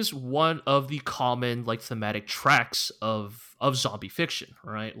 this is one of the common like thematic tracks of zombie fiction,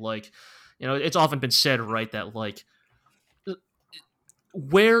 right? Like, it's often been said, right, that like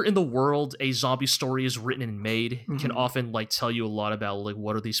where in the world a zombie story is written and made can often like tell you a lot about like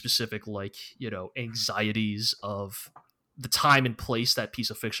what are the specific like anxieties of the time and place that piece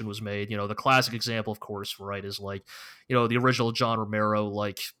of fiction was made. The classic example, of course, right, is like the original John Romero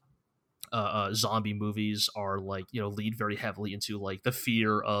like zombie movies are like lead very heavily into like the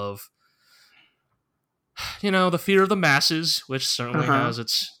fear of the masses, which certainly has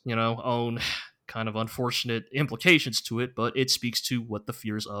its own kind of unfortunate implications to it, but it speaks to what the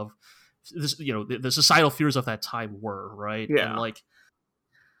fears of this, the societal fears of that time were, right?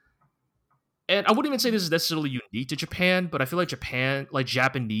 And I wouldn't even say this is necessarily unique to Japan, but I feel like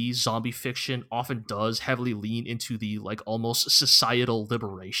Japanese zombie fiction often does heavily lean into the like almost societal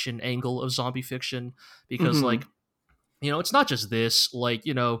liberation angle of zombie fiction, because like it's not just this, like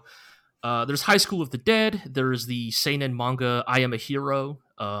there's High School of the Dead, there's the seinen manga I Am a Hero.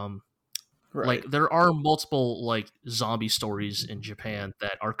 Right. Like there are multiple like zombie stories in Japan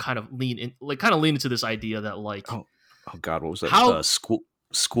that are kind of lean into this idea that like oh god, what was that?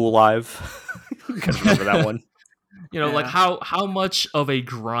 School Live. I can't remember that one. Like how much of a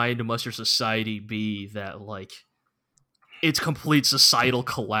grind must your society be that like its complete societal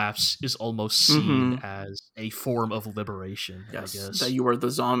collapse is almost seen as a form of liberation. Yes, I guess that you are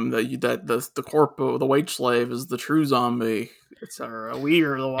the zombie, that the corpo, the wage slave is the true zombie, etc. We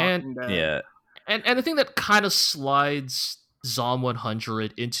are the Walking Dead. Yeah, and the thing that kind of slides Zom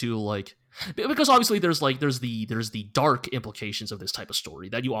 100 into like, because obviously there's the dark implications of this type of story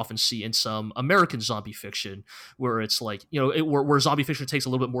that you often see in some American zombie fiction, where it's like where zombie fiction takes a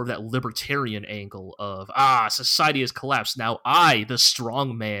little bit more of that libertarian angle of society has collapsed, now I, the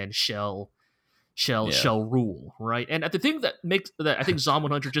strong man, shall rule, right? And the thing that I think Zom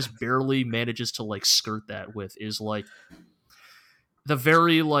 100 just barely manages to like skirt that with is like the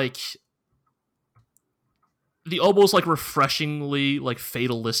very like the almost like refreshingly like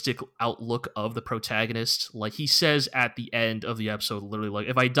fatalistic outlook of the protagonist. Like he says at the end of the episode, literally like,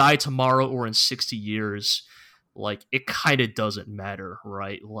 if I die tomorrow or in 60 years, like it kind of doesn't matter,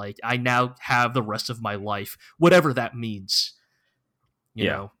 right? Like I now have the rest of my life, whatever that means, you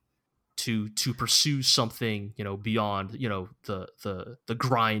know, to pursue something, beyond, the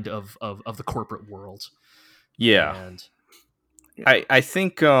grind of the corporate world. Yeah. And I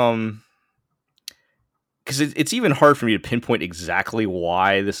think, because it's even hard for me to pinpoint exactly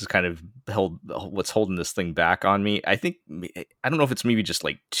why this is kind of what's holding this thing back on me. I think, I don't know if it's maybe just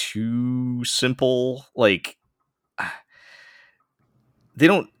like too simple. Like they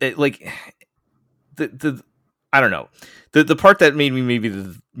don't like the I don't know. The part that made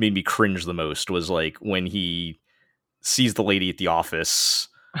me cringe the most was like when he sees the lady at the office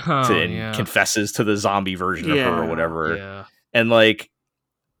and confesses to the zombie version of her or whatever. Yeah. And like,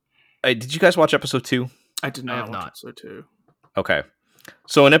 did you guys watch episode 2? I did not watch episode 2. Okay.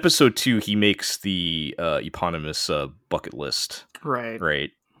 So in episode 2, he makes the eponymous bucket list.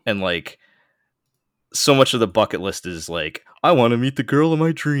 Right. And like, so much of the bucket list is like, I want to meet the girl of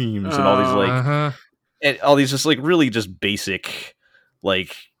my dreams, and all these like, and all these just like really just basic,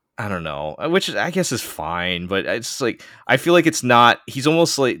 like, I don't know, which I guess is fine, but it's like, I feel like it's not. He's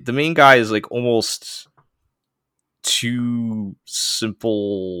almost like, the main guy is like almost too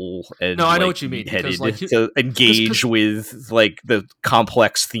simple and I know what you mean, headed to engage with like the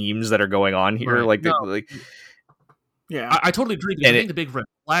complex themes that are going on here. Right. Yeah, I totally agree. I think the big red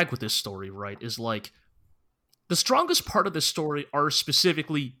flag with this story, right, is like the strongest part of this story are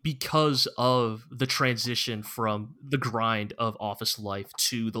specifically because of the transition from the grind of office life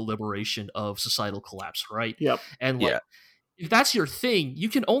to the liberation of societal collapse, right? Yep. And like, if that's your thing, you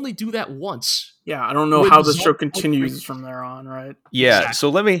can only do that once. Yeah, I don't know how the show continues from there on, right? Yeah, exactly. So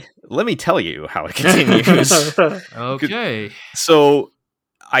let me tell you how it continues. Okay. So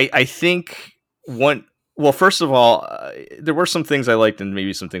I think first of all, there were some things I liked and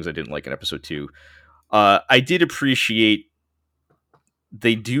maybe some things I didn't like in episode 2. I did appreciate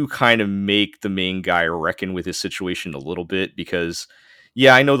they do kind of make the main guy reckon with his situation a little bit, because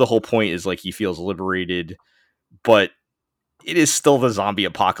yeah, I know the whole point is like he feels liberated, but it is still the zombie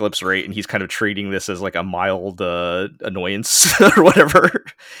apocalypse, right? And he's kind of treating this as like a mild annoyance or whatever.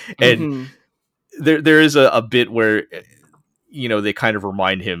 And there is a bit where, you know, they kind of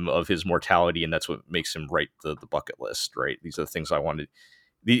remind him of his mortality, and that's what makes him write the bucket list, right? These are the things I wanted.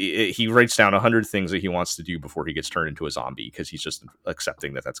 He writes down 100 things that he wants to do before he gets turned into a zombie, because he's just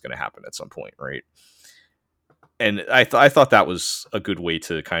accepting that that's going to happen at some point, right? And I thought that was a good way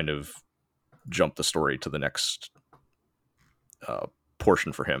to kind of jump the story to the next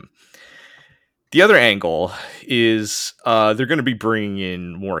portion for him. The other angle is they're going to be bringing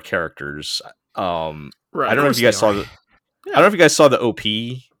in more characters. Right, I don't know if you guys saw the. Yeah. I don't know if you guys saw the OP,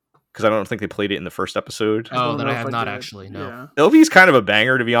 because I don't think they played it in the first episode. Oh, then I have not actually. No, yeah. The OP is kind of a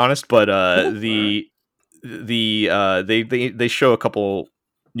banger, to be honest. But they show a couple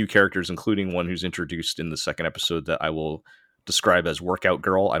new characters, including one who's introduced in the second episode that I will describe as Workout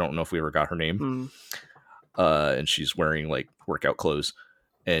Girl. I don't know if we ever got her name. And she's wearing like workout clothes,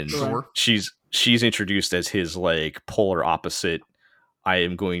 and she's introduced as his like polar opposite.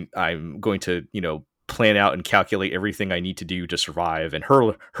 I'm going to, you know, plan out and calculate everything I need to do to survive, and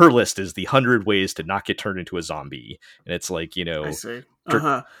her list is the 100 ways to not get turned into a zombie. And it's like, you know, I see.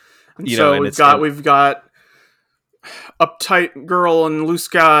 And so we've got uptight girl and loose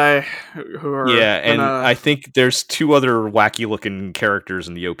guy who are and I think there's two other wacky looking characters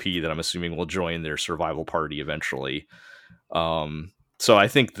in the OP that I'm assuming will join their survival party eventually. So I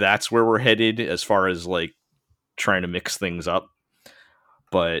think that's where we're headed as far as like trying to mix things up.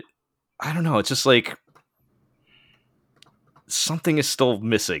 But I don't know, it's just like something is still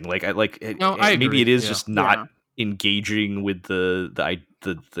missing. Like I maybe agree. It is just not engaging with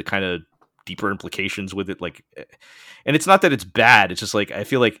the kind of deeper implications with it, like, and it's not that it's bad, it's just like I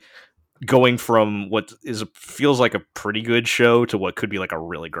feel like going from what feels like a pretty good show to what could be like a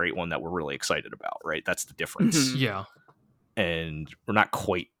really great one that we're really excited about, right? That's the difference. Yeah, and we're not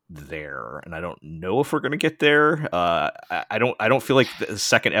quite there, and I don't know if we're gonna get there. I don't feel like the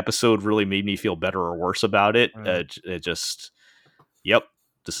second episode really made me feel better or worse about it. It just, yep,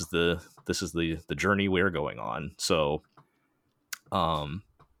 this is the journey we're going on. So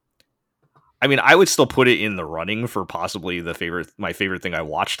I mean, I would still put it in the running for possibly my favorite thing I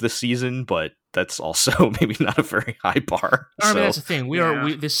watched this season, but that's also maybe not a very high bar. I mean, that's the thing.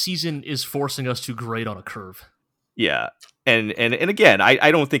 This season is forcing us to grade on a curve. Yeah, and again, I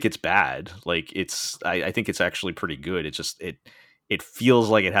don't think it's bad. Like I think it's actually pretty good. It's just it feels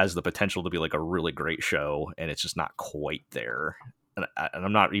like it has the potential to be like a really great show, and it's just not quite there. And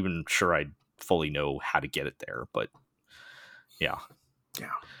I'm not even sure I fully know how to get it there, but yeah.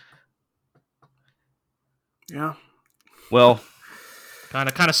 Yeah. Well, kind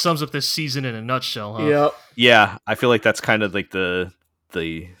of sums up this season in a nutshell, huh? Yep. Yeah, I feel like that's kind of like the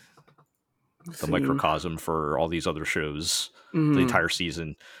microcosm for all these other shows, the entire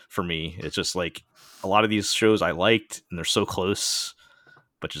season for me. It's just like a lot of these shows I liked, and they're so close,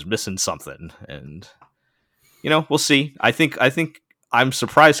 but just missing something. And you know, we'll see. I think I'm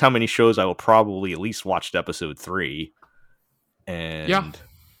surprised how many shows I will probably at least watch to episode 3, and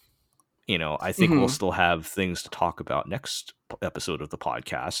you know, I think we'll still have things to talk about next episode of the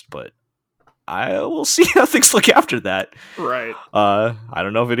podcast, but I will see how things look after that. Right. I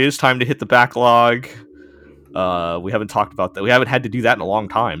don't know if it is time to hit the backlog. We haven't talked about that. We haven't had to do that in a long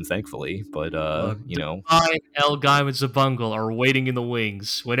time, thankfully. But you know, El Guy and Zabungle are waiting in the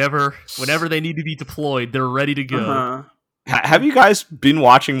wings. Whenever they need to be deployed, they're ready to go. Have you guys been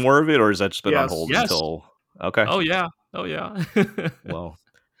watching more of it, or has that just been on hold until? Okay. Oh yeah. Well,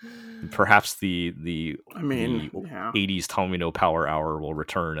 perhaps the 80s Tomino Power Hour will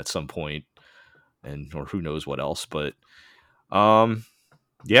return at some point, or who knows what else. But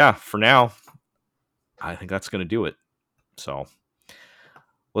yeah, for now, I think that's going to do it. So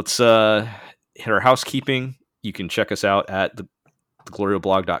let's hit our housekeeping. You can check us out at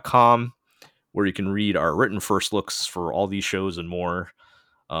theglorioblog.com, where you can read our written first looks for all these shows and more.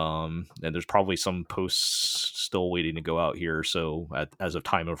 And there's probably some posts still waiting to go out here, so as of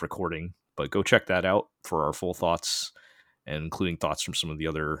time of recording, but go check that out for our full thoughts, and including thoughts from some of the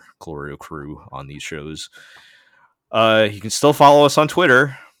other GLORIO crew on these shows. You can still follow us on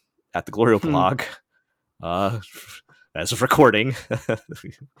Twitter at the GLORIO blog. As of recording,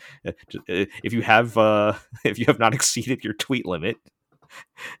 if you have not exceeded your tweet limit,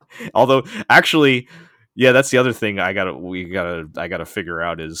 although actually, yeah, that's the other thing I gotta figure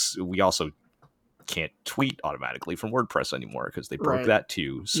out is we also can't tweet automatically from WordPress anymore because they broke that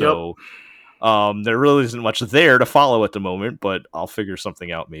too. So There really isn't much there to follow at the moment, but I'll figure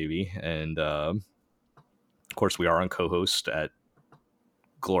something out maybe. And of course, we are on co-host at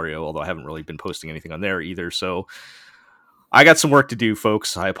GLORIO, although I haven't really been posting anything on there either. So I got some work to do,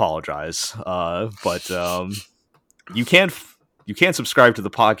 folks. I apologize. But you can subscribe to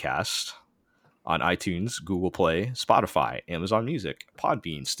the podcast on iTunes, Google Play, Spotify, Amazon Music,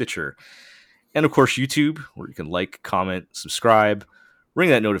 Podbean, Stitcher, and of course YouTube, where you can like, comment, subscribe, ring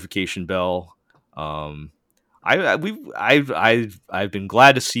that notification bell. I've been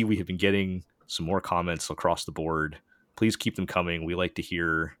glad to see we have been getting some more comments across the board. Please keep them coming. We like to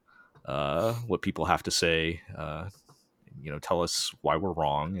hear what people have to say. Tell us why we're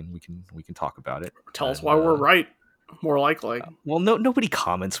wrong, and we can talk about it. Tell us why we're right. More likely. Well, nobody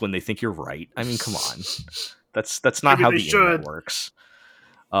comments when they think you're right. I mean, come on. That's not how the internet works.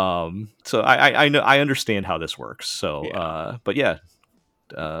 So I know, I understand how this works. So, yeah. But yeah,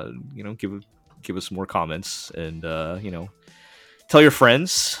 give us more comments, and tell your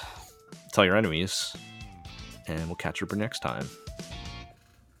friends, tell your enemies, and we'll catch you for next time.